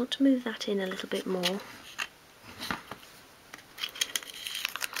up. I just want to move that in a little bit more.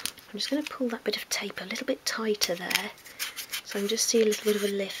 I'm just going to pull that bit of tape a little bit tighter there, so I can just see a little bit of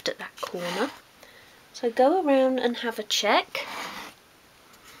a lift at that corner. So go around and have a check,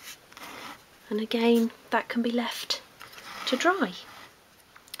 and again that can be left to dry.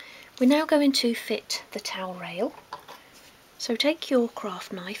 We're now going to fit the towel rail. So take your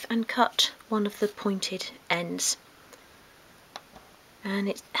craft knife and cut one of the pointed ends. and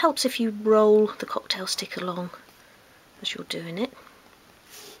it helps if you roll the cocktail stick along as you're doing it.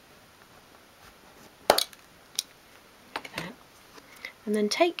 Like that. And then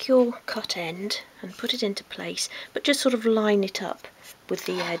take your cut end and put it into place, but just sort of line it up with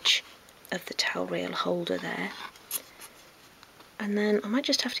the edge of the towel rail holder there. And then I might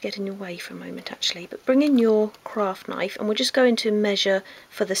just have to get in your way for a moment actually, but bring in your craft knife and we're just going to measure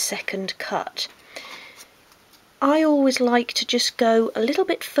for the second cut. I always like to just go a little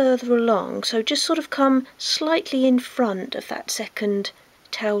bit further along, so just sort of come slightly in front of that second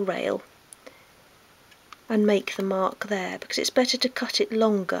towel rail and make the mark there, because it's better to cut it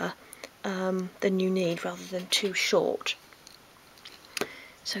longer than you need rather than too short.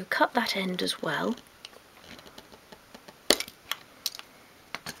 So cut that end as well.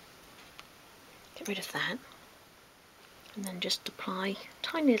 Get rid of that, and then just apply a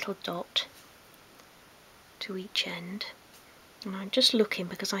tiny little dot to each end. And I'm just looking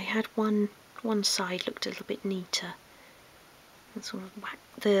because I had one side looked a little bit neater, and sort of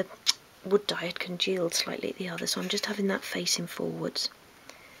the wood dye had congealed slightly at the other, so I'm just having that facing forwards.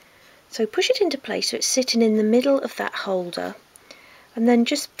 So push it into place so it's sitting in the middle of that holder, and then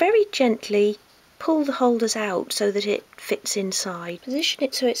just very gently pull the holders out so that it fits inside. Position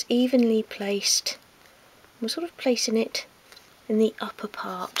it so it's evenly placed. We're sort of placing it in the upper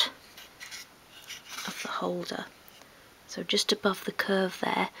part of the holder, so just above the curve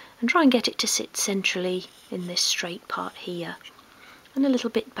there, and try and get it to sit centrally in this straight part here, and a little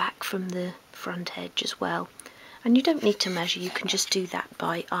bit back from the front edge as well. And you don't need to measure, you can just do that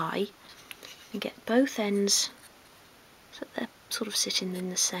by eye, and get both ends so they're sort of sitting in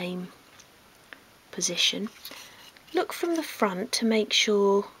the same position. Look from the front to make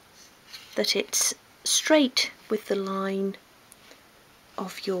sure that it's straight with the line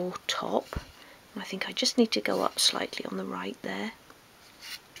of your top. I think I just need to go up slightly on the right there.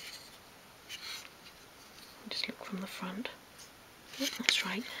 Just look from the front. Yep, that's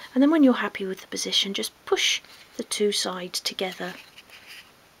right. And then when you're happy with the position, just push the two sides together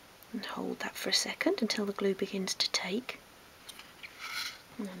and hold that for a second until the glue begins to take.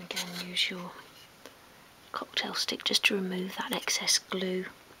 And then again use your cocktail stick just to remove that excess glue.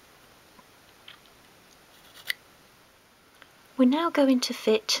 We're now going to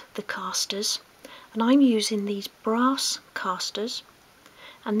fit the casters, and I'm using these brass casters,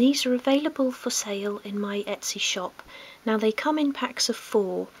 and these are available for sale in my Etsy shop. Now they come in packs of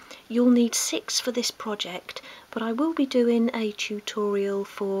 4. You'll need 6 for this project, but I will be doing a tutorial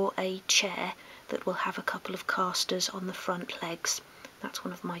for a chair that will have a couple of casters on the front legs. That's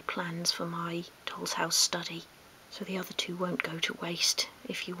one of my plans for my doll's house study, so the other 2 won't go to waste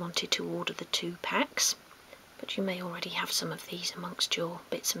if you wanted to order the 2 packs, but you may already have some of these amongst your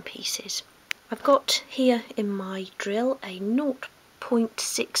bits and pieces. I've got here in my drill a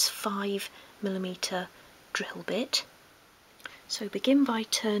 0.65mm drill bit. So begin by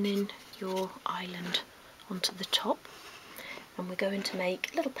turning your island onto the top, and we're going to make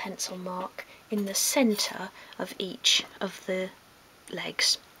a little pencil mark in the centre of each of the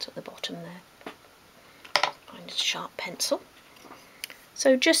legs, so at the bottom there. Find a sharp pencil.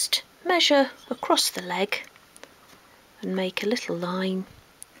 So just measure across the leg and make a little line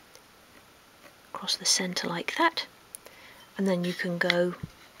across the centre like that, and then you can go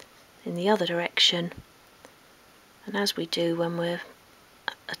in the other direction, and as we do when we're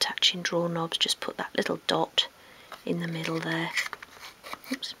attaching drawer knobs, just put that little dot in the middle there.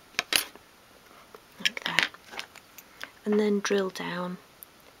 Oops. Like that, and then drill down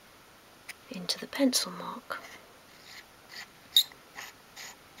into the pencil mark.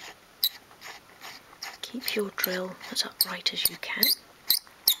 Keep your drill as upright as you can.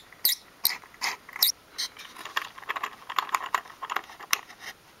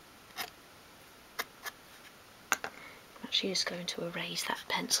 I'm actually just going to erase that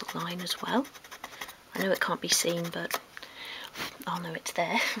pencil line as well. I know it can't be seen, but I'll know it's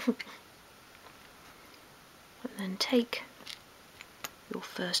there. And then take your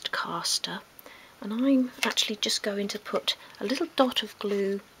first caster, and I'm actually just going to put a little dot of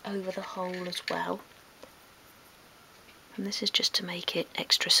glue over the hole as well, and this is just to make it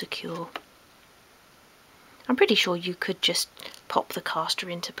extra secure. I'm pretty sure you could just pop the caster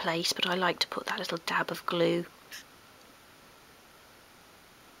into place, but I like to put that little dab of glue.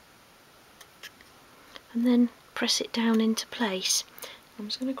 And then press it down into place. I'm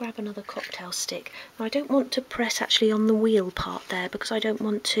just going to grab another cocktail stick. Now I don't want to press actually on the wheel part there because I don't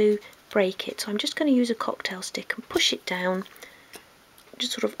want to break it, so I'm just going to use a cocktail stick and push it down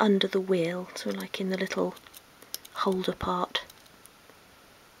just sort of under the wheel, so like in the little holder part.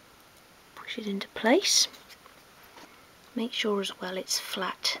 Push it into place, Make sure as well it's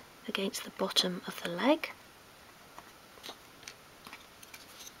flat against the bottom of the leg.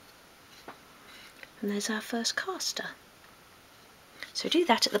 And there's our first caster. So do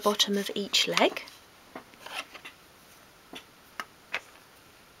that at the bottom of each leg.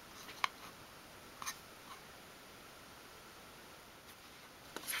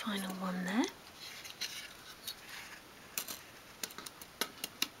 Final one there.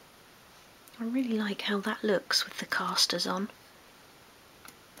 I really like how that looks with the casters on.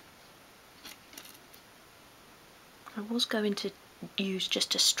 I was going to use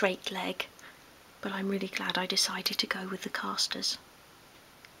just a straight leg, but I'm really glad I decided to go with the casters.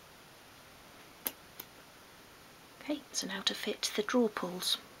 Okay, so now to fit the drawer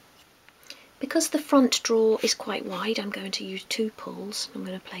pulls. Because the front drawer is quite wide, I'm going to use 2 pulls. I'm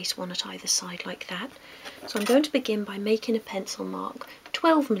going to place one at either side like that. So I'm going to begin by making a pencil mark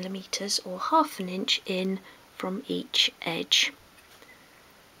 12mm or ½ an inch in from each edge.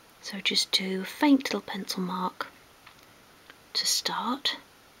 So just do a faint little pencil mark to start,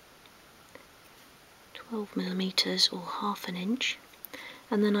 12mm or ½ an inch,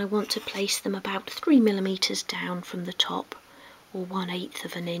 and then I want to place them about 3mm down from the top, or 1/8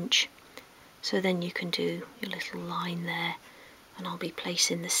 of an inch. So then you can do your little line there, and I'll be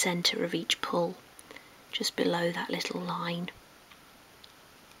placing the centre of each pull just below that little line,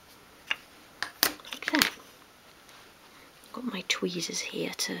 like that. I've got my tweezers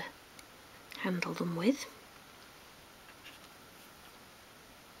here to handle them with.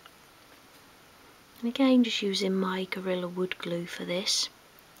 And again, just using my Gorilla Wood glue for this.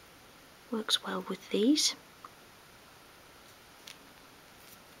 Works well with these.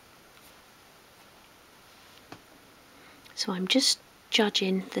 So I'm just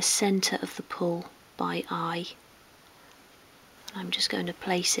judging the centre of the pull by eye. And I'm just going to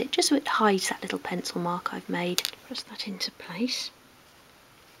place it just so it hides that little pencil mark I've made. Press that into place.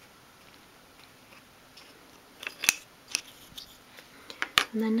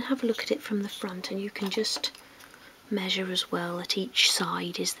 And then have a look at it from the front, and you can just measure as well that each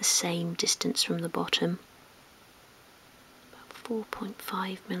side is the same distance from the bottom. About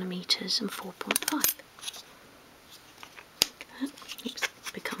 4.5mm and 4.5.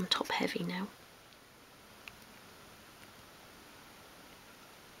 It's become top heavy now.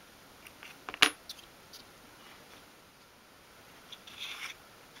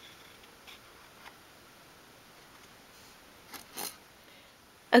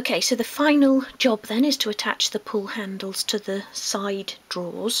 Okay, so the final job then is to attach the pull handles to the side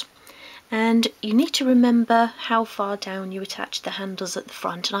drawers, and you need to remember how far down you attach the handles at the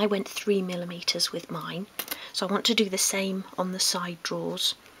front, and I went 3mm with mine, so I want to do the same on the side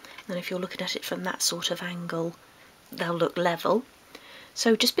drawers, and if you're looking at it from that sort of angle they'll look level.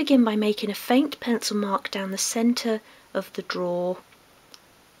 So just begin by making a faint pencil mark down the centre of the drawer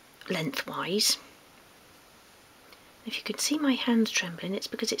lengthwise. If you can see my hands trembling, it's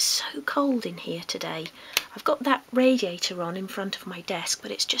because it's so cold in here today. I've got that radiator on in front of my desk,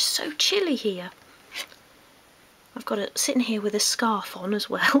 but it's just so chilly here. I've got it sitting here with a scarf on as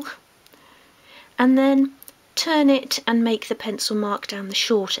well. And then turn it and make the pencil mark down the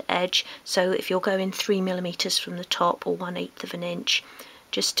shorter edge. So if you're going 3mm from the top, or 1/8 of an inch,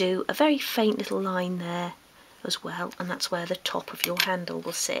 just do a very faint little line there as well, and that's where the top of your handle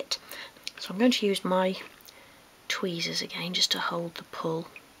will sit. So I'm going to use my tweezers again just to hold the pull.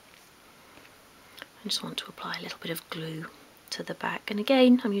 I just want to apply a little bit of glue to the back, and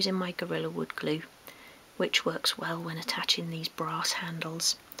again I'm using my Gorilla Wood glue, which works well when attaching these brass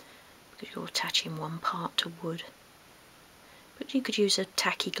handles because you're attaching one part to wood, but you could use a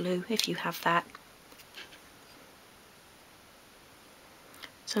tacky glue if you have that.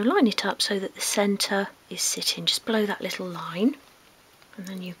 So line it up so that the centre is sitting just below that little line. And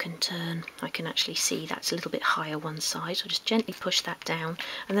then you can turn. I can actually see that's a little bit higher one side, so just gently push that down,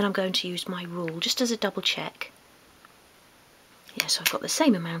 and then I'm going to use my rule just as a double check. Yeah, so I've got the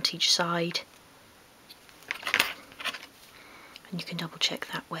same amount each side, and you can double check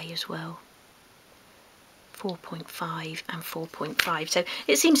that way as well. 4.5 and 4.5. So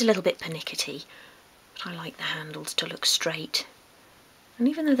it seems a little bit pernickety, but I like the handles to look straight. And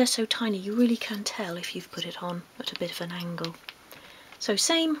even though they're so tiny, you really can tell if you've put it on at a bit of an angle. So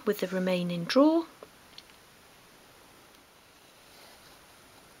same with the remaining drawer.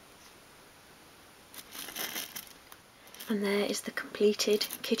 And there is the completed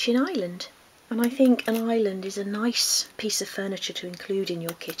kitchen island. And I think an island is a nice piece of furniture to include in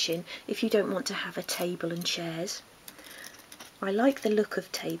your kitchen if you don't want to have a table and chairs. I like the look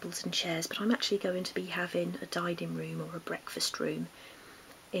of tables and chairs, but I'm actually going to be having a dining room or a breakfast room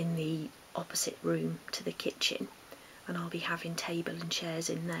in the opposite room to the kitchen. and I'll be having table and chairs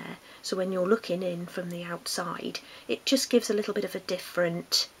in there. So when you're looking in from the outside, it just gives a little bit of a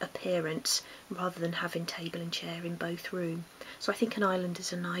different appearance rather than having table and chair in both rooms. So I think an island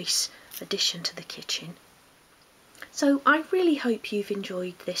is a nice addition to the kitchen. So I really hope you've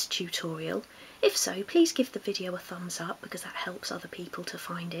enjoyed this tutorial. If so, please give the video a thumbs up because that helps other people to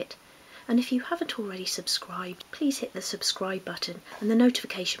find it. And if you haven't already subscribed, please hit the subscribe button and the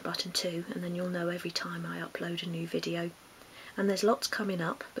notification button too, and then you'll know every time I upload a new video. And there's lots coming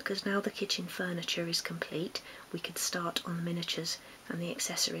up because now the kitchen furniture is complete, we could start on the miniatures and the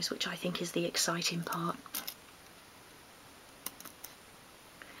accessories, which I think is the exciting part.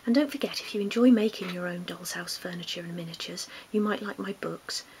 And don't forget, if you enjoy making your own doll's house furniture and miniatures, you might like my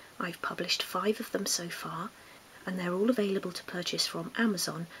books. I've published 5 of them so far, and they're all available to purchase from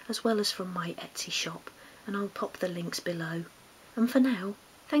Amazon as well as from my Etsy shop, and I'll pop the links below. And for now,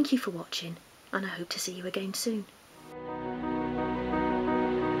 thank you for watching, and I hope to see you again soon.